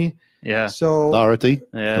 Jamie. Yeah. So Dorothy,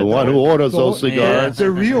 Yeah, the one who orders those cigars. the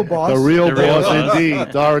real boss. The real The real boss, boss. indeed.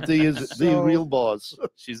 Dorothy is the So- real boss.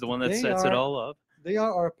 she's the one that They sets it are- all up. They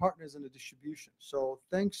are our partners in the distribution. So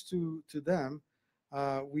thanks to them,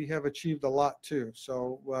 we have achieved a lot too.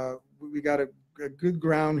 So we got a good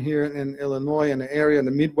ground here in Illinois, in the area, in the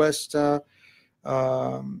Midwest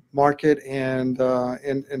market, and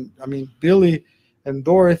I mean Billy and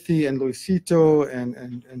Dorothy and Luisito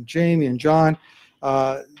and Jamie and John.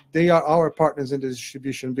 They are our partners in the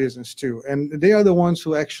distribution business too, and they are the ones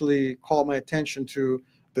who actually called my attention to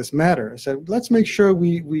this matter. I said, let's make sure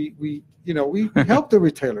we help the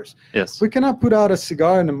retailers. Yes. We cannot put out a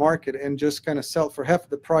cigar in the market and just kind of sell it for half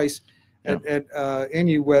the price at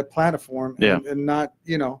any web platform and not,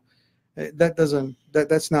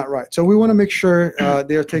 that's not right. So we want to make sure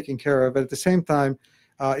they're taken care of. But at the same time,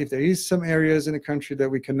 if there is some areas in the country that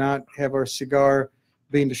we cannot have our cigar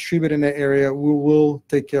being distributed in that area, we will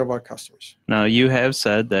take care of our customers. Now, you have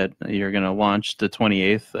said that you're going to launch the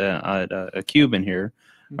 28th at a Cuban here.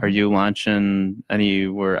 Are you launching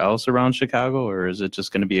anywhere else around Chicago, or is it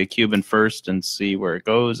just going to be a Cuban first and see where it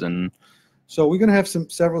goes? And so we're going to have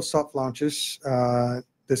several soft launches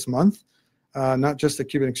this month, not just the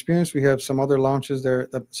Cuban Experience. We have some other launches there,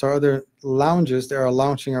 other lounges that are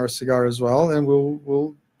launching our cigar as well, and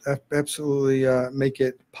we'll absolutely make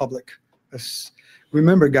it public.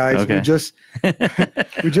 Remember, guys, we just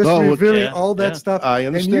revealing all that stuff. I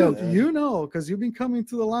understand. And you know, because you've been coming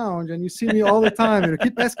to the lounge and you see me all the time and you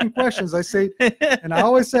keep asking questions. I say, and I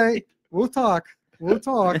always say, we'll talk.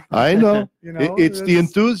 I know. It's the it's-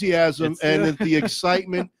 enthusiasm and the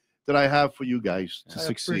excitement that I have for you guys to I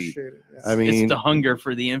succeed. appreciate it. Yes. I mean, it's the hunger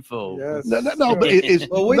for the info. Yes. no, but it's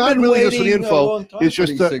Well, we've not been really just for the waiting a info. long time It's for just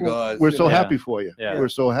these that cigars, we're so Yeah. happy for you. Yeah. We're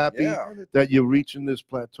so happy Yeah. that you're reaching this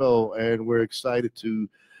plateau, and we're excited to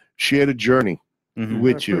share the journey Mhm.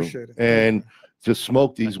 with I you appreciate it. and to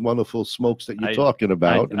smoke these wonderful smokes that you're I- talking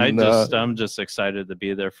about. I'm just excited to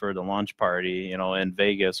be there for the launch party, in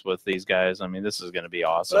Vegas with these guys. I mean, this is going to be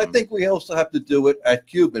awesome. But I think we also have to do it at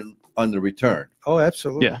Cuban on the return. Oh,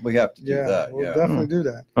 absolutely. Yeah. We have to do Yeah, that. we'll Yeah. definitely do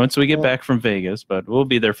that. Once we get Well- back from Vegas, but we'll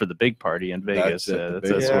be there for the big party in Vegas. That's it,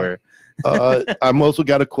 the That's big- where. I'm also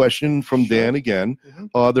got a question from Sure. Dan again. Mhm.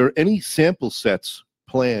 Are there any sample sets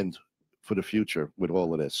planned for the future with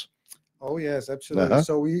all of this? Oh yes, absolutely. Uh-huh.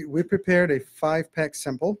 So we prepared a 5-pack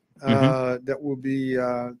sample that will be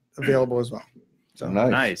available as well. So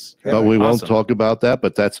Nice. But we won't Awesome. talk about that,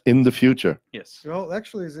 but that's in the future. Yes. well,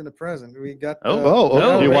 actually, it's in the present. We got.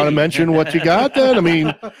 You want to mention what you got then? I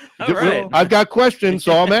mean, All right. I've got questions,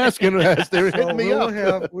 so I'm asking as they're hitting me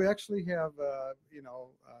up. We actually have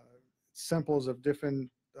samples of different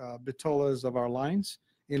bitolas of our lines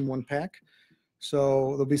in one pack. So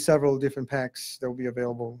there'll be several different packs that will be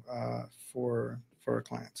available for our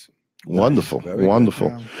clients. Wonderful, Very good. wonderful.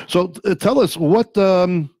 Yeah. So tell us what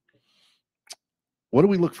do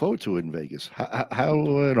we look forward to in Vegas?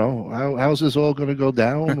 How's this all going to go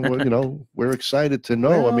down? Well, we're excited to know.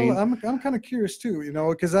 Well, I mean, I'm kind of curious too,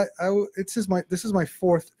 because this is my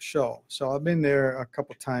 4th show, so I've been there a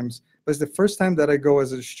couple times. but it's the first time that I go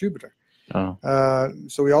as a distributor. Oh.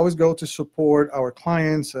 So we always go to support our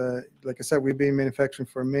clients. Like I said, we've been manufacturing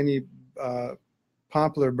for many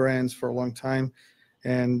popular brands for a long time,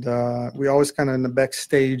 and we always kind of in the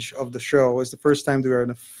backstage of the show. It's the first time we are in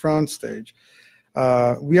the front stage.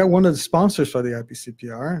 We are one of the sponsors for the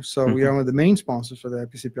IPCPR, so we are one of the main sponsors for the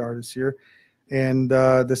IPCPR this year. And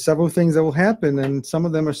there's several things that will happen, and some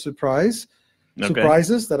of them are surprises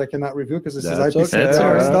that I cannot reveal because this is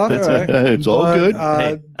IPCPR stuff. It's all good.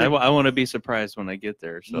 Hey, I want to be surprised when I get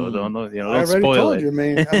there, so don't I don't already spoil told it. you,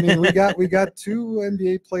 man. I mean, we got 2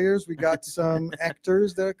 NBA players. We got some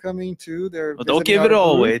actors that are coming too. They're Well, don't visiting give it our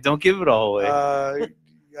all booth. away. Don't give it all away.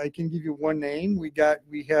 I can give you one name. We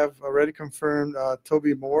have already confirmed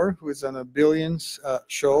Toby Moore, who is on a Billions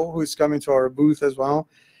show, who is coming to our booth as well.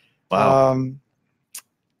 Wow.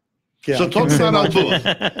 Yeah, So talk about our booth.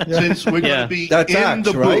 Since we're going to be in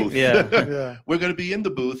the booth, yeah. we're going to be in the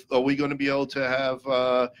booth. Are we going to be able to have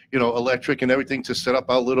electric and everything to set up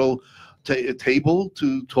our little table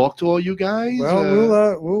to talk to all you guys?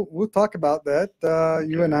 Well, we'll talk about that,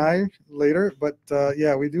 you and I later. But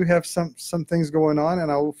yeah, we do have some things going on,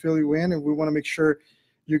 and I will fill you in, and we want to make sure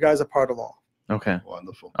you guys are part of all. Okay.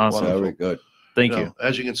 Wonderful. Awesome. Wonderful. Very good. Thank you.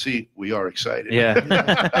 As you can see, we are excited. Yeah.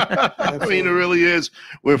 I mean, it really is.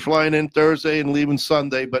 We're flying in Thursday and leaving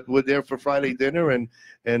Sunday, but we're there for Friday dinner and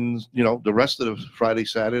the rest of the Friday,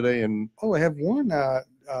 Saturday, and I have one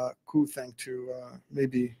cool thing to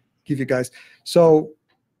maybe give you guys. So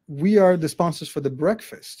we are the sponsors for the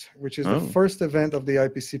breakfast, which is the first event of the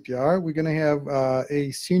IPCPR. We're going to have a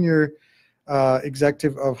senior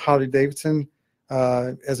executive of Harley-Davidson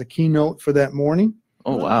as a keynote for that morning.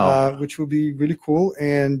 Oh, wow. Which will be really cool.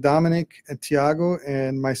 And Dominic and Tiago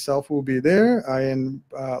and myself will be there.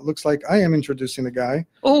 Looks like I am introducing the guy.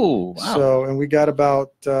 Oh, wow. So, and we got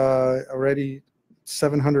about already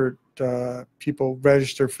 700 people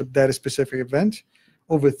registered for that specific event.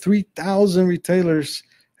 Over 3,000 retailers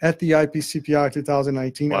at the IPCPR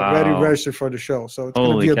 2019 already registered for the show. So it's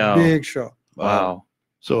going to be a big show. Wow.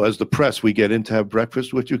 So as the press, we get in to have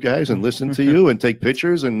breakfast with you guys and listen to you and take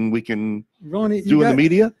pictures, and we can Ronnie, do in the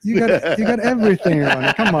media. You got everything,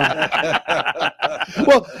 Ronnie. Come on.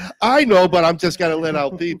 Well, I know, but I'm just gotta let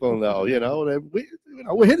our people know. That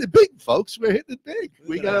we're hitting it big, folks. We're hitting it big.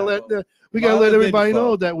 We gotta let everybody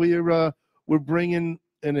know that we're bringing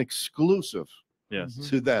an exclusive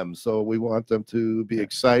to them. So we want them to be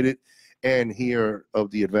excited and hear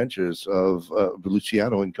of the adventures of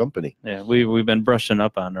Luciano and company. Yeah, we've been brushing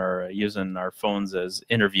up on using our phones as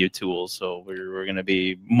interview tools. So we're going to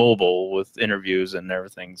be mobile with interviews and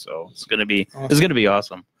everything. So it's going to be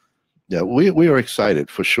awesome. Yeah, we are excited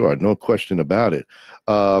for sure, no question about it.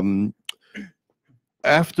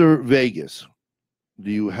 After Vegas,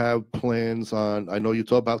 do you have plans on? I know you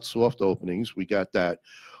talk about soft openings. We got that.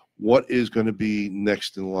 What is going to be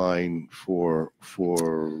next in line for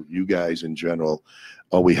you guys in general?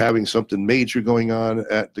 Are we having something major going on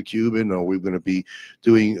at the Cuban? Are we going to be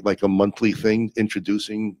doing like a monthly thing,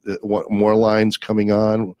 introducing more lines coming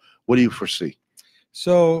on? What do you foresee?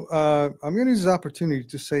 So I'm going to use this opportunity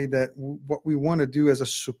to say that what we want to do as a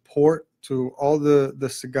support to all the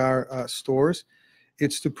cigar stores,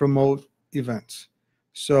 it's to promote events.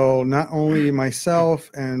 So not only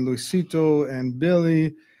myself and Luisito and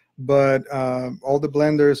Billy, but all the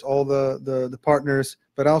blenders, all the partners,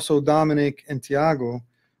 but also Dominic and Tiago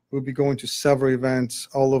will be going to several events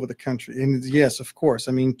all over the country. And yes, of course,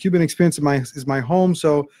 I mean, Cuban Experience is my home,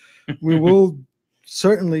 so we will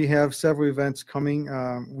certainly have several events coming.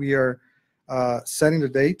 We are setting the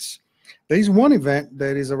dates. There's one event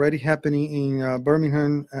that is already happening in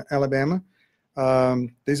Birmingham, Alabama.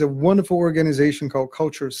 There's a wonderful organization called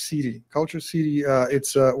Culture City. Culture City,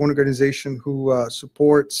 it's one organization who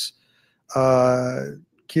supports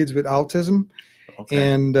kids with autism,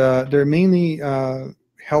 and they're mainly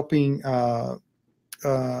helping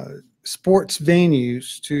sports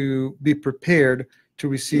venues to be prepared to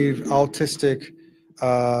receive autistic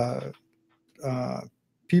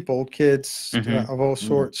people, kids of all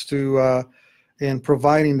sorts, and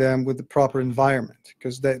providing them with the proper environment,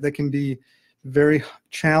 because that can be very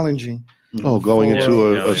challenging. Going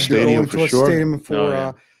into a stadium for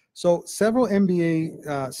sure. So several NBA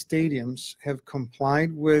stadiums have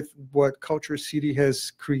complied with what Culture City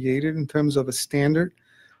has created in terms of a standard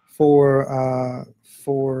for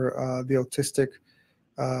the autistic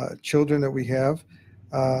children that we have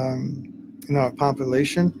in our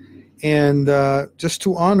population, and just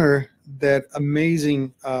to honor that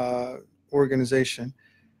amazing organization,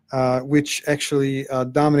 which actually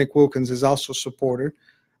Dominic Wilkins is also a supporter.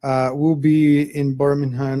 We'll be in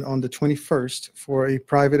Birmingham on the 21st for a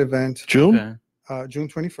private event. June? Okay. June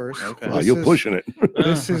 21st. Okay. Wow, you're pushing it.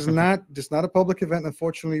 This is not a public event.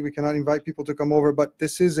 Unfortunately, we cannot invite people to come over, but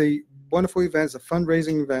this is a wonderful event. It's a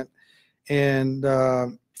fundraising event. And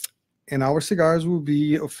our cigars will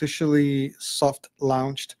be officially soft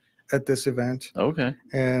launched at this event. Okay.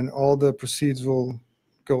 And all the proceeds will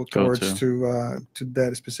go towards to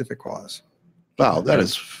that specific cause. Wow, that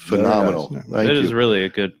is phenomenal. Nice. Thank It you. is really a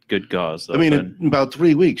good cause. Though, I mean, in about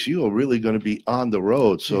 3 weeks, you are really going to be on the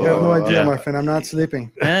road. So You have no idea, yeah. my friend. I'm not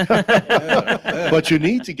sleeping. but you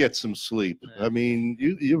need to get some sleep. I mean,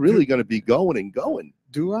 you're really going to be going and going.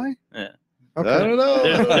 Do I? Yeah. Okay. I don't know.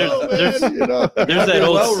 There's There's There's that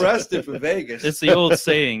old. well rested for Vegas. It's the old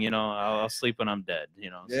saying, I'll sleep when I'm dead. Yeah.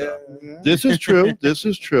 So. This is true. This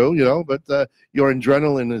is true. But your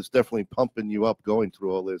adrenaline is definitely pumping you up going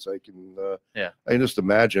through all this. I can. I just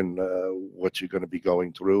imagine what you're going to be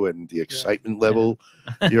going through and the excitement level.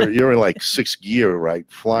 You're in like sixth gear, right?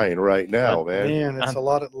 Flying right now, man. Man, it's a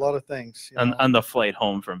lot of things. On the flight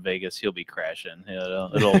home from Vegas, he'll be crashing. It'll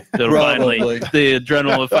finally, the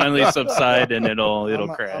adrenaline will finally subside and it'll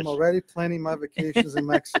crash. I'm already planning my vacations in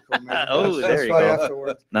Mexico, man. Oh, there that's you right go.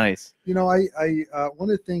 afterwards. Nice. I one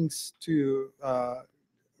of the things too,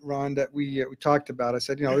 Ron, that we talked about. I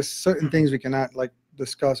said, there's certain things we cannot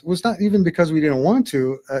discuss. It was not even because we didn't want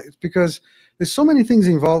to. It's because there's so many things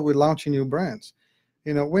involved with launching new brands.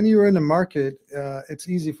 When you're in the market, it's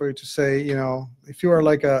easy for you to say, if you are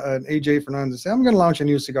like an AJ Fernandez, say, I'm going to launch a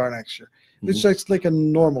new cigar next year. It's just like a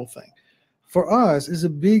normal thing. For us, it's a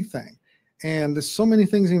big thing. And there's so many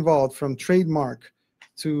things involved, from trademark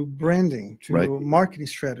to branding to marketing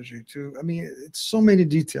strategy it's so many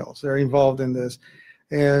details that are involved in this,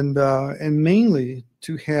 and mainly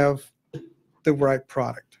to have the right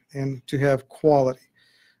product and to have quality.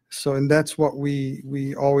 And that's what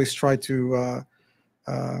we always try to.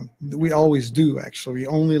 We always do, actually. We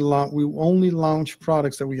only launch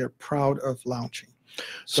products that we are proud of launching.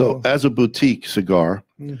 So as a boutique cigar,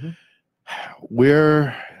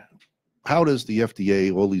 how does the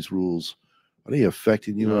FDA, all these rules, are they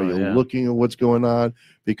affecting you? Are you looking at what's going on?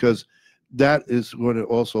 Because that is going to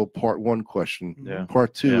also part one question. Yeah.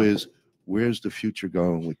 Part two is, where's the future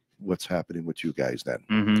going with what's happening with you guys then?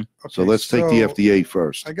 Mm-hmm. So let's take the FDA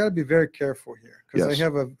first. I got to be very careful here, because Yes.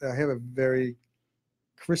 I have a very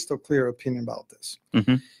crystal clear opinion about this.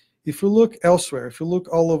 Mm-hmm. If you look elsewhere, if you look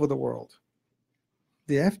all over the world,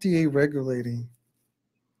 the FDA regulating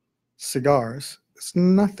cigars, it's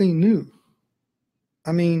nothing new.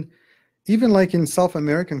 I mean, even like in South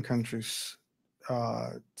American countries,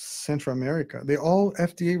 Central America, they all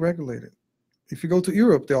FDA regulated. If you go to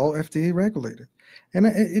Europe, they're all FDA regulated. And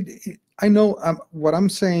I know what I'm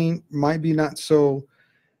saying might be not so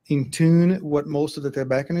in tune what most of the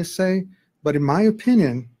tobacconists say, but in my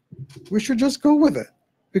opinion, we should just go with it,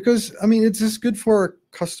 because it's just good for our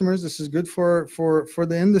customers. This is good for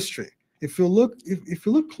the industry. If you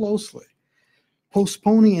look closely,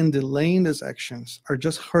 postponing and delaying these actions are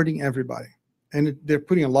just hurting everybody, and they're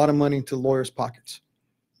putting a lot of money into lawyers' pockets,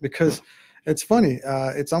 because it's funny.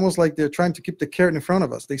 It's almost like they're trying to keep the carrot in front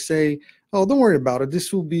of us. They say, "Oh, don't worry about it.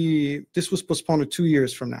 This was postponed to 2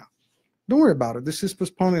 years from now. Don't worry about it. This is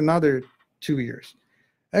postponed another 2 years."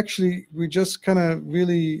 Actually, we just kind of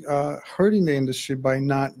really hurting the industry by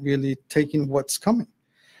not really taking what's coming.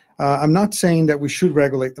 I'm not saying that we should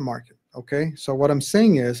regulate the market. Okay, so what I'm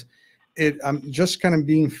saying is, I'm just kind of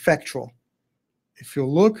being factual. If you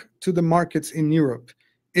look to the markets in Europe,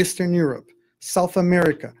 Eastern Europe, South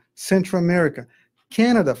America, Central America,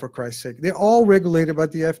 Canada, for Christ's sake, they're all regulated by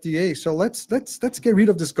the FDA. So let's get rid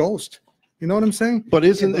of this ghost. You know what I'm saying? But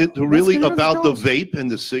isn't it really get rid of the about the ghost. vape and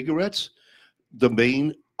the cigarettes the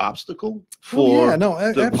main obstacle for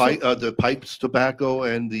the pipes, tobacco,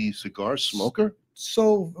 and the cigar smoker?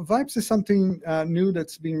 So vapes is something new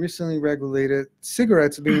that's being recently regulated.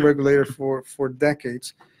 Cigarettes have been regulated for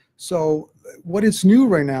decades. So what is new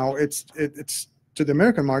right now, it's to the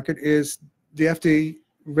American market, is the FDA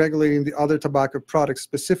regulating the other tobacco products,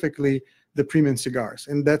 specifically the premium cigars,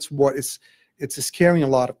 and that's what it's scaring a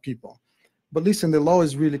lot of people. But listen, the law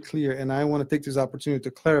is really clear, and I want to take this opportunity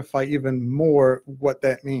to clarify even more what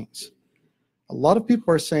that means. A lot of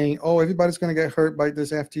people are saying, "Oh, everybody's going to get hurt by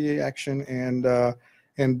this FDA action, and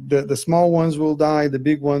the small ones will die, the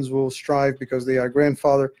big ones will strive because they are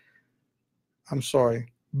grandfather." I'm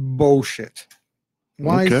sorry, bullshit.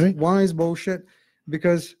 Why is bullshit?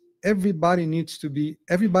 Because everybody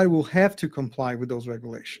will have to comply with those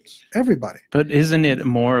regulations. Everybody. But isn't it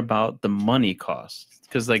more about the money cost?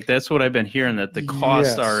 Because that's what I've been hearing, that the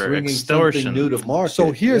costs are Bringing extortion. something new to market.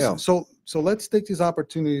 So here's let's take this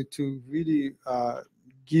opportunity to really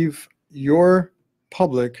give your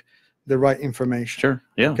public the right information. Sure.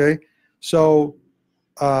 Yeah. Okay. So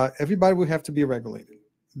everybody will have to be regulated.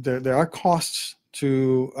 There are costs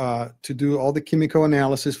to do all the chemical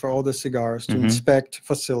analysis for all the cigars, to inspect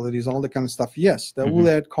facilities, all that kind of stuff. Yes, that will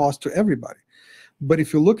add cost to everybody. But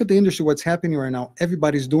if you look at the industry, what's happening right now,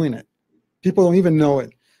 everybody's doing it. People don't even know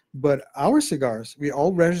it. But our cigars, we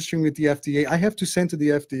all registering with the FDA. I have to send to the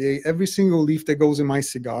FDA every single leaf that goes in my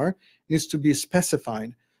cigar needs to be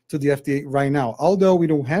specified to the FDA right now. Although we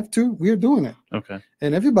don't have to, we're doing it. Okay.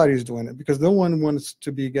 And everybody's doing it because no one wants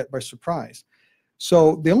to be get by surprise.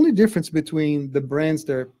 So the only difference between the brands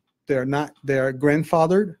they're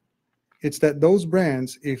grandfathered, it's that those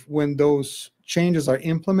brands, when those changes are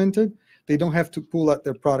implemented, they don't have to pull out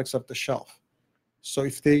their products off the shelf. So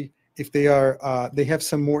if they have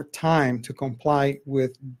some more time to comply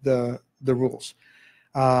with the rules.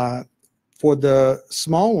 For the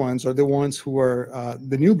small ones or the ones who are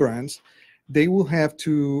the new brands, they will have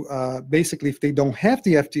to basically, if they don't have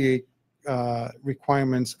the FDA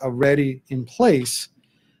requirements already in place,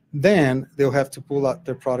 then they'll have to pull out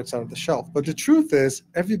their products out of the shelf. But the truth is,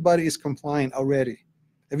 everybody is compliant already.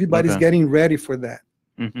 Everybody's getting ready for that.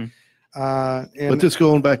 But this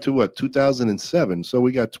going back to what, 2007? So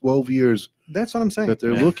we got 12 years. That's what I'm saying. That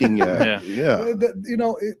they're looking at. You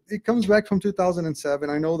know, it comes back from 2007.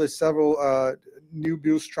 I know there's several new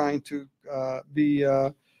bills trying to be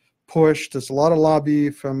pushed. There's a lot of lobby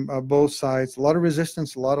from both sides, a lot of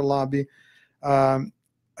resistance, a lot of lobby.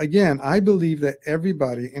 Again, I believe that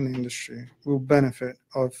everybody in the industry will benefit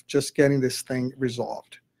of just getting this thing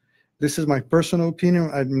resolved. This is my personal opinion.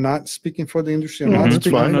 I'm not speaking for the industry. I'm not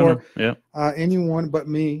speaking for anyone but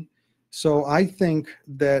me. So I think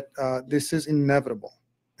that this is inevitable.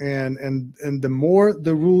 And the more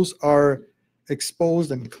the rules are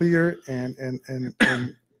exposed and clear and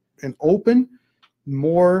open,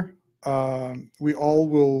 more we all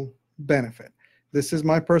will benefit. This is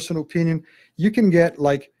my personal opinion. You can get,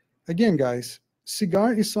 like, again, guys,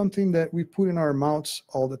 cigar is something that we put in our mouths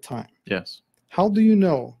all the time. Yes. How do you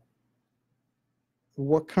know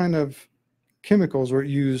what kind of chemicals were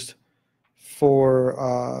used for,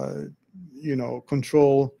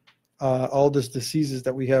 control all these diseases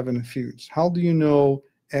that we have in the foods? How do you know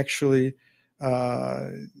actually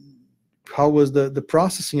how was the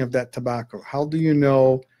processing of that tobacco? How do you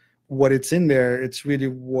know what it's in there? It's really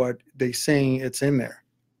what they saying it's in there.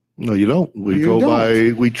 No, you don't.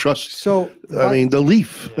 We trust. So the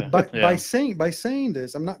leaf. By saying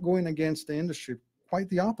this, I'm not going against the industry. Quite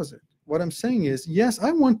the opposite. What I'm saying is, yes,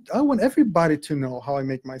 I want everybody to know how I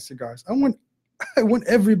make my cigars. I want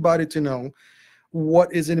everybody to know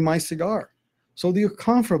what is in my cigar, so they're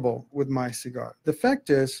comfortable with my cigar. The fact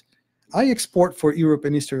is, I export for Europe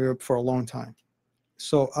and Eastern Europe for a long time,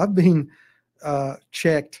 so I've been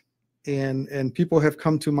checked, and people have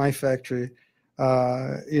come to my factory.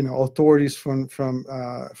 Authorities from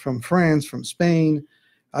France, from Spain.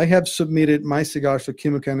 I have submitted my cigars for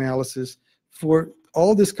chemical analysis for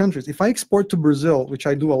all these countries. If I export to Brazil, which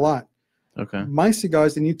I do a lot, my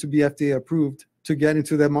cigars, they need to be FDA approved to get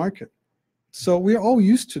into that market. So we're all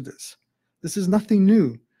used to this. This is nothing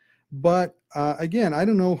new. But again, I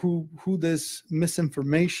don't know who this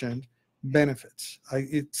misinformation benefits.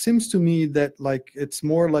 It seems to me that it's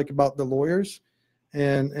more about the lawyers.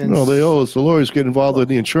 And no, the lawyers get involved with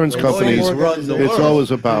the insurance companies. It's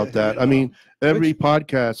always about that. I mean, every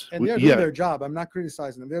podcast, and they're doing their job. I'm not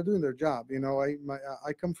criticizing them. They're doing their job.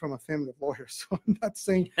 I come from a family of lawyers, so I'm not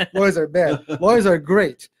saying lawyers are bad. Lawyers are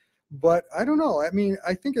great, but I don't know. I mean,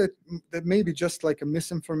 I think that maybe just like a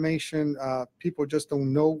misinformation. People just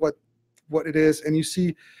don't know what it is, and you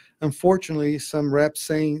see, unfortunately, some reps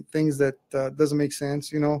saying things that doesn't make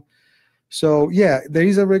sense. So yeah, there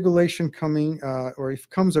is a regulation coming, or if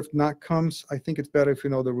comes, if not comes, I think it's better if you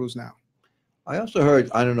know the rules now. I also heard,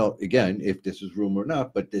 I don't know, again, if this is rumor or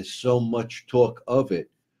not, but there's so much talk of it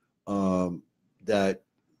that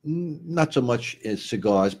not so much in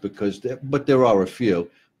cigars, but there are a few,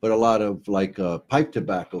 but a lot of pipe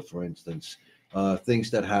tobacco, for instance, things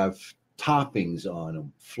that have toppings on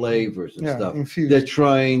them, flavors and stuff. Infused. They're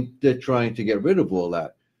trying to get rid of all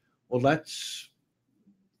that. Well, that's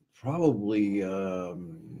probably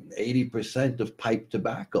 80% of pipe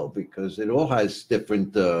tobacco, because it all has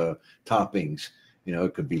different toppings.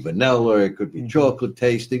 It could be vanilla, it could be chocolate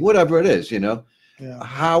tasting, whatever it is. Yeah.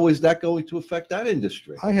 How is that going to affect that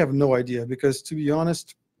industry? I have no idea, because to be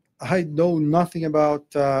honest, I know nothing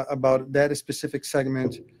about that specific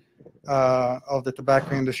segment of the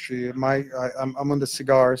tobacco industry. I'm on the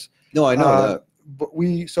cigars. No, I know that.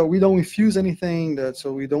 we don't infuse anything.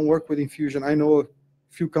 So we don't work with infusion. I know a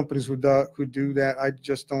few companies who do that. I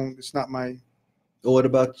just don't. It's not my. Well, what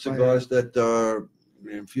about cigars that are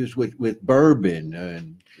infused with bourbon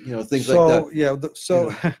and things like that? Yeah,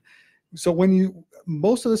 so when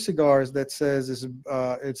most of the cigars that says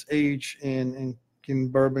it's aged in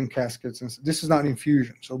bourbon caskets, and this is not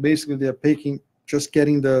infusion. So basically, they're just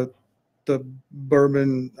getting the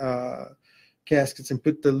bourbon caskets and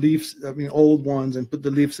put the leaves. I mean, old ones, and put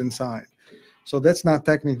the leaves inside. So that's not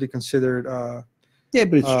technically considered. Yeah,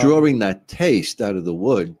 but it's drawing that taste out of the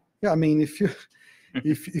wood. Yeah, I mean, if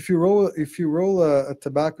you roll a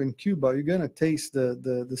tobacco in Cuba, you're gonna taste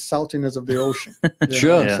the saltiness of the ocean. Sure,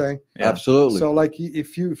 know what I'm saying? Absolutely. So like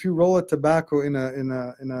if you roll a tobacco in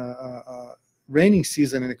a raining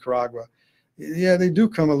season in Nicaragua, yeah, they do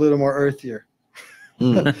come a little more earthier.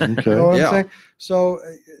 Okay. You know what I'm saying? So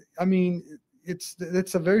I mean, it's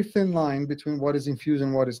a very thin line between what is infused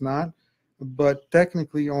and what is not. But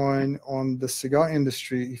technically, on the cigar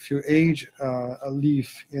industry, if you age a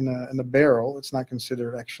leaf in a barrel, it's not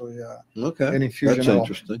considered actually an infusion That's at all.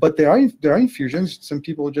 interesting. But there are infusions. Some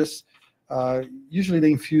people just usually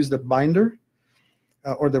they infuse the binder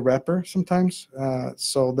or the wrapper sometimes.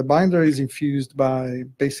 So the binder is infused by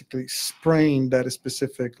basically spraying that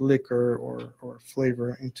specific liquor or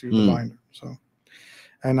flavor into the binder. So.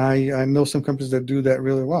 And I know some companies that do that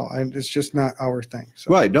really well. It's just not our thing.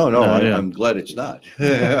 So. Right. No, I'm glad it's not.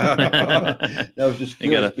 That was just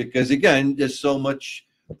curious because, again, there's so much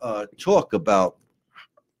talk about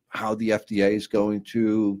how the FDA is going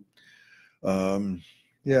to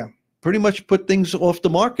pretty much put things off the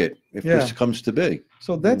market if this comes to be.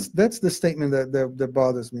 So that's the statement that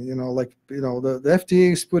bothers me. The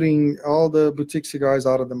FDA is putting all the boutique cigars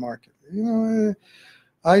out of the market.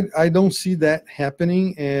 I don't see that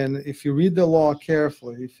happening. And if you read the law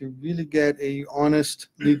carefully, if you really get a honest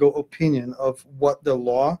legal opinion of what the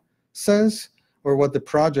law says or what the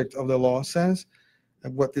project of the law says,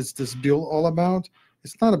 and what is this bill all about,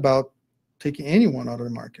 it's not about taking anyone out of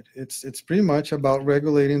the market. It's pretty much about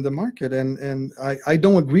regulating the market. And I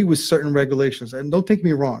don't agree with certain regulations. And don't take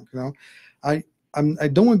me wrong. I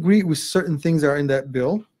don't agree with certain things that are in that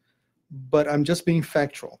bill, but I'm just being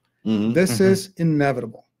factual. This is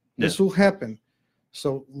inevitable. This will happen.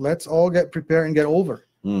 So let's all get prepared and get over.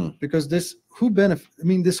 Because this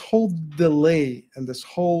whole delay and this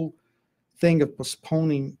whole thing of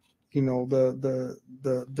postponing, the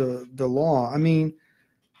law. I mean,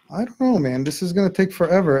 I don't know, man. This is going to take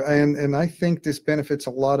forever, and I think this benefits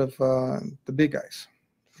a lot of the big guys,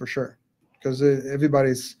 for sure, because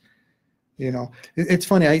everybody's. It's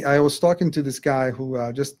funny. I was talking to this guy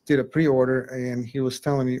who just did a pre-order, and he was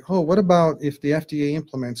telling me, "Oh, what about if the FDA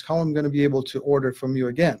implements? How I'm going to be able to order from you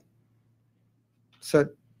again?" I said,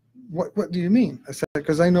 "What do you mean?" I said,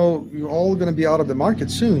 "Because I know you're all going to be out of the market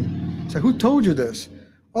soon." I said, "Who told you this?"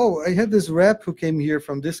 "Oh, I had this rep who came here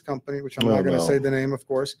from this company, which I'm not going to say the name, of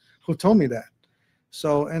course, who told me that."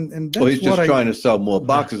 So and that's well, he's just trying to sell more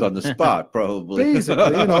boxes on the spot, probably.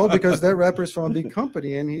 Basically, because they're rappers from a big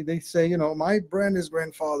company, and they say, my brand is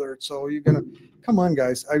grandfathered, so you're gonna come on,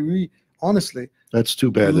 guys. Honestly, that's too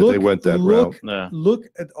bad that they went that route. Look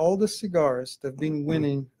at all the cigars that've been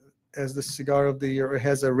winning as the cigar of the year. It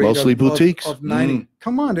has a rate mostly boutiques of 90.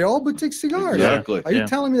 Come on, they're all boutique cigars. Exactly. Are you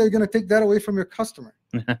telling me they're gonna take that away from your customer?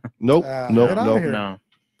 Nope. No.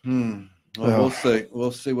 Well,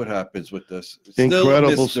 we'll see what happens with this. It's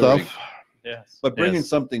incredible stuff. Yes. But bringing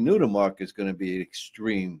something new to market is going to be an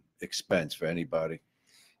extreme expense for anybody.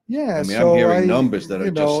 Yeah. I mean, I'm hearing numbers that are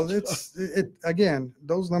again,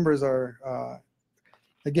 those numbers are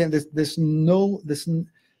again, the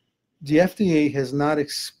FDA has not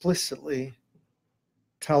explicitly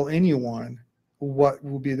tell anyone what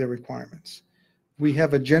will be the requirements. We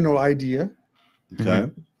have a general idea.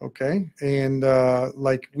 Okay. And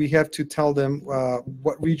we have to tell them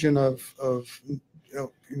what region of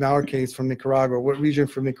in our case from Nicaragua, what region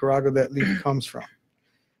from Nicaragua that leaf comes from.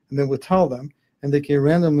 And then we'll tell them, and they can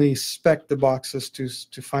randomly spec the boxes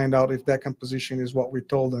to find out if that composition is what we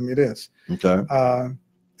told them it is. Okay.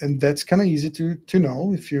 And that's kind of easy to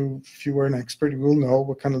know. If you were an expert, you will know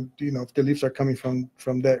what kind of, if the leaves are coming from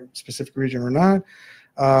that specific region or not.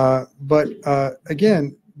 But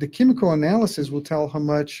again, the chemical analysis will tell how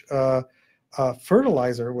much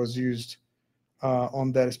fertilizer was used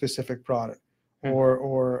on that specific product,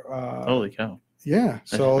 or holy cow! Yeah,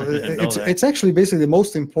 so it's actually basically the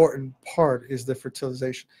most important part is the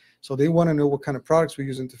fertilization. So they want to know what kind of products we're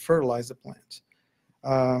using to fertilize the plants.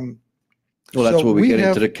 Well, that's where we get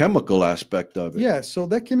into the chemical aspect of it. Yeah, so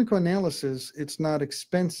that chemical analysis, it's not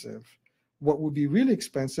expensive, What would be really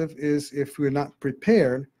expensive is if we're not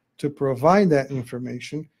prepared to provide that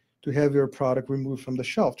information to have your product removed from the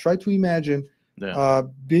shelf. Try to imagine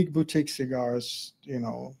big boutique cigars, you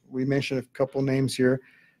know, we mentioned a couple names here,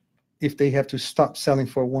 if they have to stop selling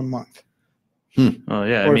for 1 month. Oh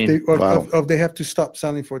yeah, Or I mean, if they have to stop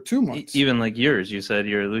selling for 2 months. Even like yours, you said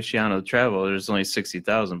your Luciano Travel, there's only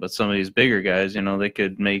 60,000, but some of these bigger guys, you know, they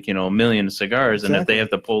could make, you know, 1 million cigars, and if they have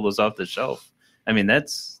to pull those off the shelf, I mean,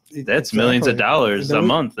 that's millions of dollars a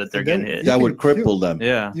month that they're getting hit. That would cripple them.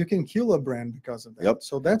 Yeah, you can kill a brand because of that. Yep.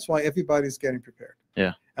 So that's why everybody's getting prepared.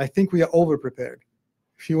 Yeah, I think we are over prepared.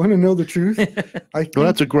 If you want to know the truth, I think, well,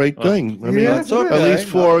 that's a great thing. I mean, it's at least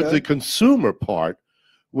for the consumer part,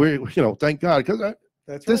 we, you know, thank God, because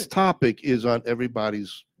this topic is on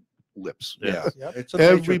everybody's lips. Yeah. Yep.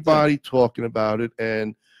 Everybody talking about it.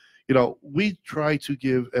 And, you know, we try to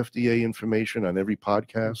give FDA information on every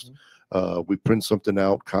podcast. We print something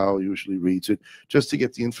out. Kyle usually reads it just to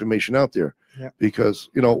get the information out there. Yep. Because,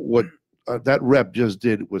 you know, what that rep just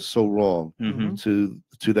did was so wrong to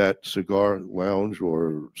that cigar lounge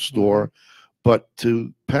or store. But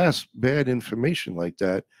to pass bad information like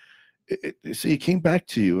that, see, it came back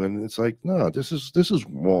to you, and it's like, no, this is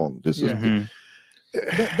wrong. This is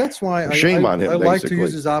that's why shame on him. I like to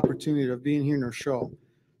use this opportunity of being here in our show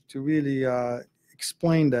to really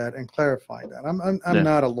explain that and clarify that. I'm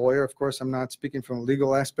not a lawyer, of course. I'm not speaking from a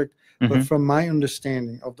legal aspect, but from my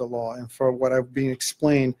understanding of the law and for what I've been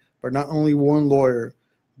explained by not only one lawyer,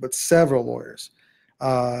 but several lawyers.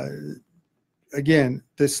 Again,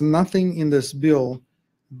 there's nothing in this bill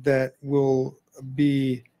that will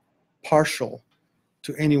be partial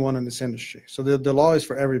to anyone in this industry. So the law is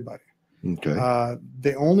for everybody. Okay.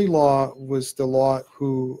 The only law was the law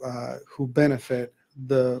who benefit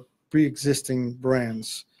the pre-existing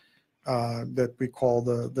brands that we call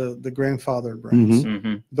the grandfather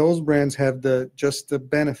brands. Those brands have just the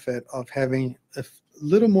benefit of having a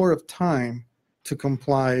little more of time to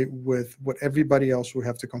comply with what everybody else will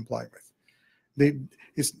have to comply with.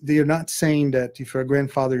 They are not saying that if you're a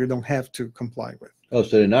grandfather, you don't have to comply with. Oh,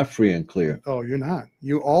 so they're not free and clear. Oh, you're not.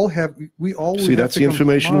 You all have. We all see. That's the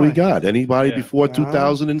information we got. Anybody before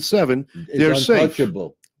 2007, they're safe.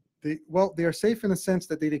 They are safe in the sense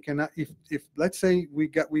that they cannot. If let's say we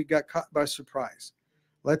got caught by surprise,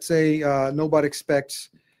 let's say nobody expects,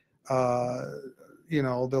 you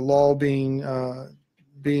know, the law being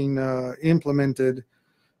implemented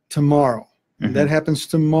tomorrow, and that happens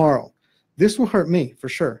tomorrow. This will hurt me for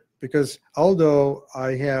sure, because although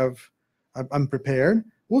I'm prepared, it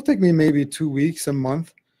will take me maybe 2 weeks, a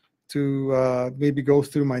month to maybe go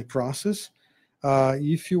through my process.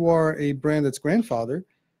 If you are a brand that's grandfather,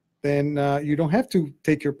 then you don't have to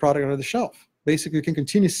take your product out of the shelf. Basically, you can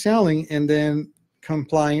continue selling and then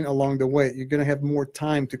complying along the way. You're going to have more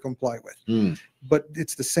time to comply with. But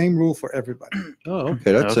it's the same rule for everybody. Oh,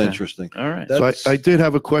 okay. That's interesting. All right. So I did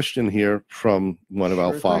have a question here from one of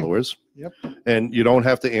our followers. Yep. And you don't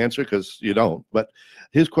have to answer because you don't. But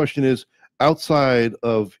his question is, outside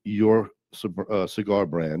of your cigar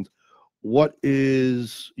brand, what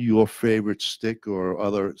is your favorite stick or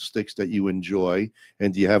other sticks that you enjoy?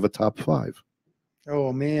 And do you have a top 5?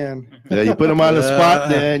 Oh, man. Yeah, you put them on the spot,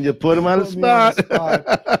 man. You put them on the spot.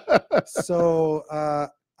 So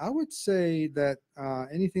I would say that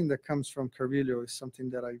anything that comes from Carrillo is something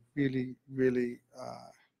that I really, really,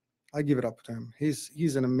 I give it up to him.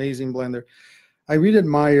 He's an amazing blender. I really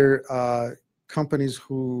admire companies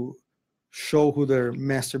who show who their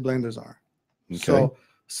master blenders are. Okay. So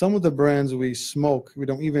some of the brands we smoke, we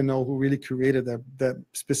don't even know who really created that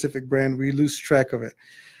specific brand. We lose track of it.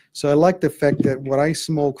 So I like the fact that what I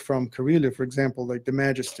smoke from Carrillo, for example, like the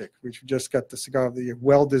Majestic, which just got the cigar of the year,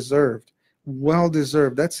 well-deserved.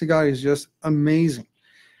 Well-deserved. That cigar is just amazing.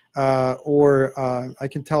 Or I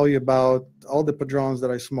can tell you about all the Padrones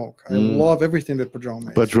that I smoke. I love everything that Padron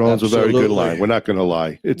makes. Padron's a very good line. We're not going to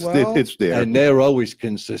lie. It's there. And they're always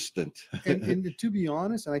consistent. and to be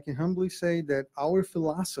honest, and I can humbly say that our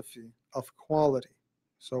philosophy of quality,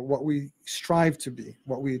 so what we strive to be,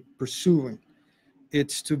 what we're pursuing,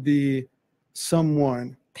 it's to be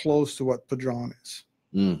someone close to what Padron is.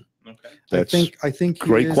 Okay. I think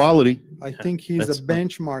great quality. I think he's a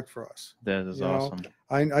benchmark for us. That is awesome.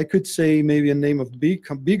 I could say maybe a name of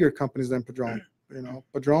bigger companies than Padron. You know,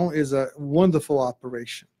 Padron is a wonderful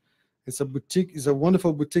operation. It's a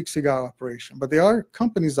wonderful boutique cigar operation. But there are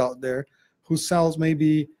companies out there who sells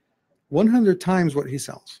maybe 100 times what he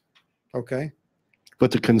sells. Okay. But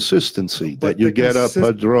the consistency that you get a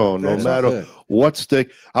Padron, no matter what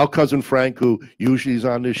stick. Our cousin Frank, who usually is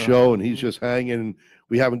on this show, and he's just hanging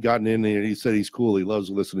we haven't gotten in there. He said he's cool. He loves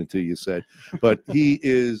listening to you said, but he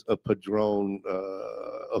is a Padron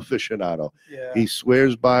aficionado. Yeah. He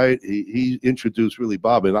swears by it. He introduced really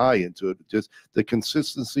Bob and I into it. Just the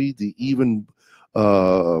consistency, the even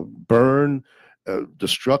burn, the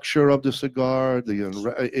structure of the cigar.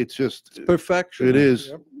 It's just It's perfection. It is.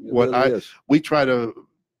 Yep. It We try to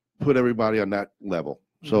put everybody on that level.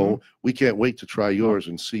 So we can't wait to try yours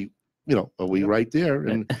and see, are we right there?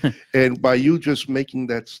 And by you just making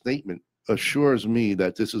that statement assures me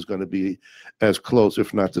that this is going to be as close,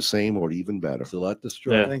 if not the same, or even better. It's a lot to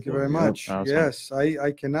strive. Thank you very much. Awesome. Yes,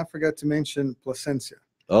 I cannot forget to mention Plasencia.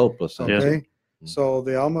 Oh, Plasencia. Okay. So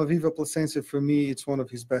the Alma Viva Plasencia, for me, it's one of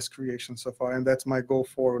his best creations so far, and that's my goal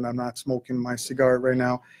for when I'm not smoking my cigar right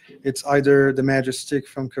now. It's either the Magic Stick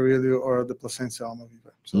from Carrillo or the Plasencia Alma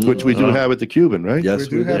Viva. So Which we do have at the Cuban, right? Yes, we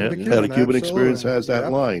do have the Yeah, Cuban, the Cuban experience absolutely. has that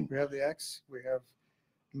Yep. line. We have the X. We have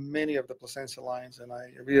many of the Plasencia lines, and I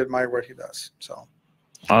really admire what he does. So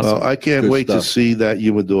Awesome. I can't Good wait to stuff. see that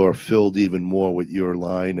humidor filled even more with your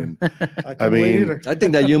line. And I can't wait mean, either. I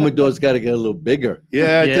think that humidor's got to get a little bigger.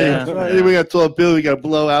 yeah, Yeah. I think we got to tell Bill we got to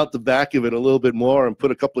blow out the back of it a little bit more and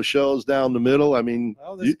put a couple of shells down the middle. I mean,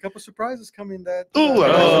 Well, there's a couple surprises coming.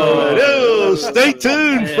 stay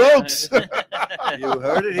tuned, Yeah. folks. You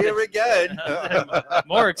heard it here again.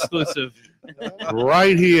 More exclusive.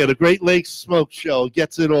 Right here, the Great Lakes Smoke Show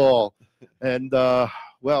gets it all. And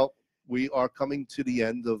well, we are coming to the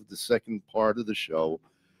end of the second part of the show.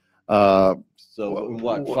 So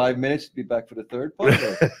what? 5 minutes to be back for the third part?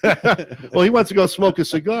 Or? Well, he wants to go smoke a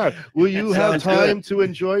cigar. Will you have Sounds good. time to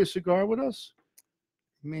enjoy a cigar with us?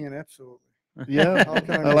 Man, absolutely. Yeah. How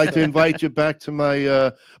can I I'd miss like to that? invite you back to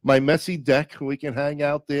my my messy deck. We can hang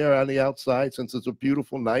out there on the outside since it's a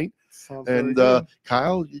beautiful night. Sounds very And good.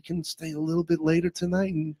 Kyle, you can stay a little bit later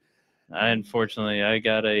tonight. And Unfortunately, I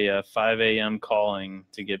got a 5 a.m. calling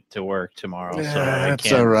to get to work tomorrow, so I that's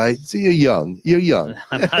can't. all right. See, you're young. You're young.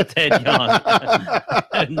 I'm not that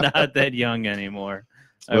young. Not that young anymore.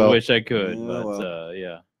 I Well, wish I could, yeah, but well.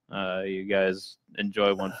 yeah. You guys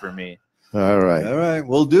enjoy one for me. All right. All right,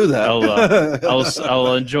 we'll do that.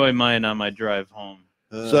 I'll enjoy mine on my drive home.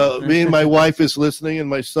 So me and my wife is listening, and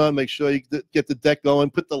my son. Make sure you get the deck going.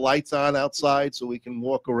 Put the lights on outside so we can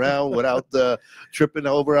walk around without tripping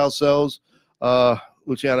over ourselves.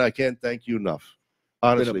 Luciano, I can't thank you enough.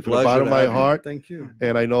 Honestly, from the pleasure bottom of to my have you. heart, Thank you.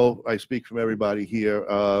 and I know I speak from everybody here.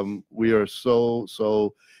 We are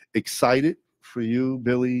so excited for you,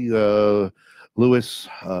 Billy, Lewis,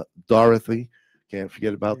 Dorothy. Can't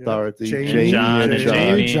forget about Yeah. Dorothy, Jamie, John, and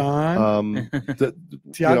Jamie. John, know,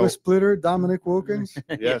 Tiago Splitter, Dominic Wilkins.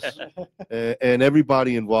 yes, and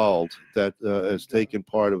everybody involved that has taken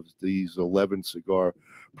part of these 11 cigar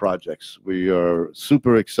projects. We are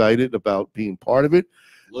super excited about being part of it.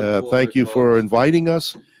 Thank you for inviting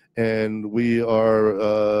us, and we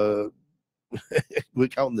are we're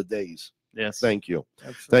counting the days. Yes. Thank you.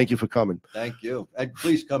 Absolutely. Thank you for coming. Thank you, and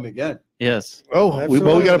please come again. Yes. Oh, we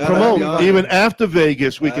both Absolutely. got to promote. Yeah. Even after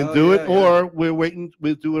Vegas, we can Oh, do it, yeah, yeah. or we're waiting.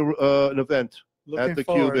 We'll do an event Looking at the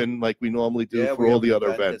forward. Cuban like we normally do Yeah, for we all have the an other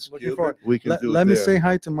event at events. the Looking Cuban. forward. We can do Let it me there. say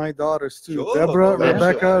hi to my daughters too, Sure, Deborah, go ahead.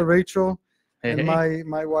 Rebecca, Rachel, Hey, and hey.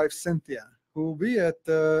 my wife Cynthia, who will be at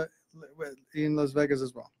in Las Vegas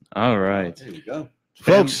as well. All right. There you go.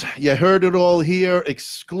 Folks, you heard it all here.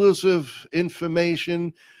 Exclusive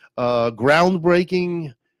information,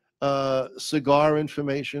 groundbreaking cigar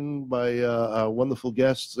information by our wonderful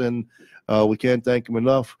guests, and we can't thank them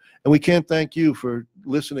enough. And we can't thank you for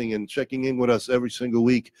listening and checking in with us every single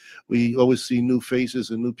week. We always see new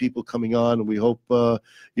faces and new people coming on, and we hope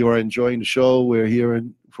you are enjoying the show. We're here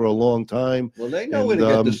for a long time. Well, they know And, where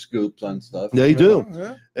to get the scoops on stuff. They do.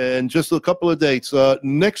 Yeah. And just a couple of dates.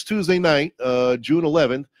 Next Tuesday night, June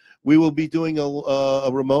 11th, we will be doing a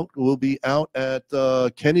remote. We'll be out at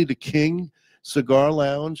Kenny the King Cigar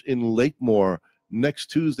Lounge in Lakemore next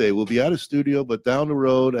Tuesday. We'll be out of studio, but down the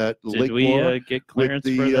road at Did we Lakemore get with clearance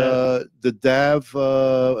for that? the DAV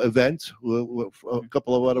event with a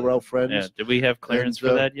couple of other our friends. Yeah. Did we have clearance and,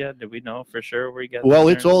 for that yet? Did we know for sure we got? Well,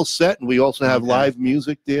 the it's clearance? all set, and we also have Okay. live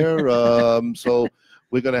music there. So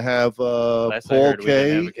we're going to have Last I Paul heard, we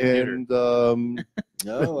didn't have K a computer. and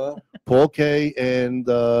Oh, well. Paul K and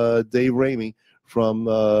Dave Ramey from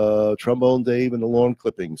Trombone Dave and the Lawn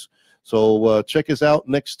Clippings. So check us out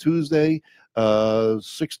next Tuesday,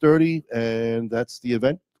 6:30, and that's the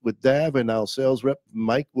event with Dav, and our sales rep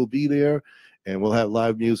Mike will be there, and we'll have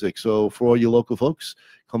live music. So for all you local folks,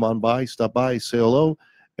 come on by, stop by, say hello,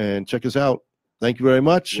 and check us out. Thank you very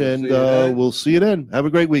much, We'll and see you then. we'll see you then. Have a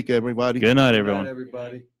great week, everybody. Good night, Good night, everyone.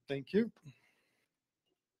 everybody. Thank you.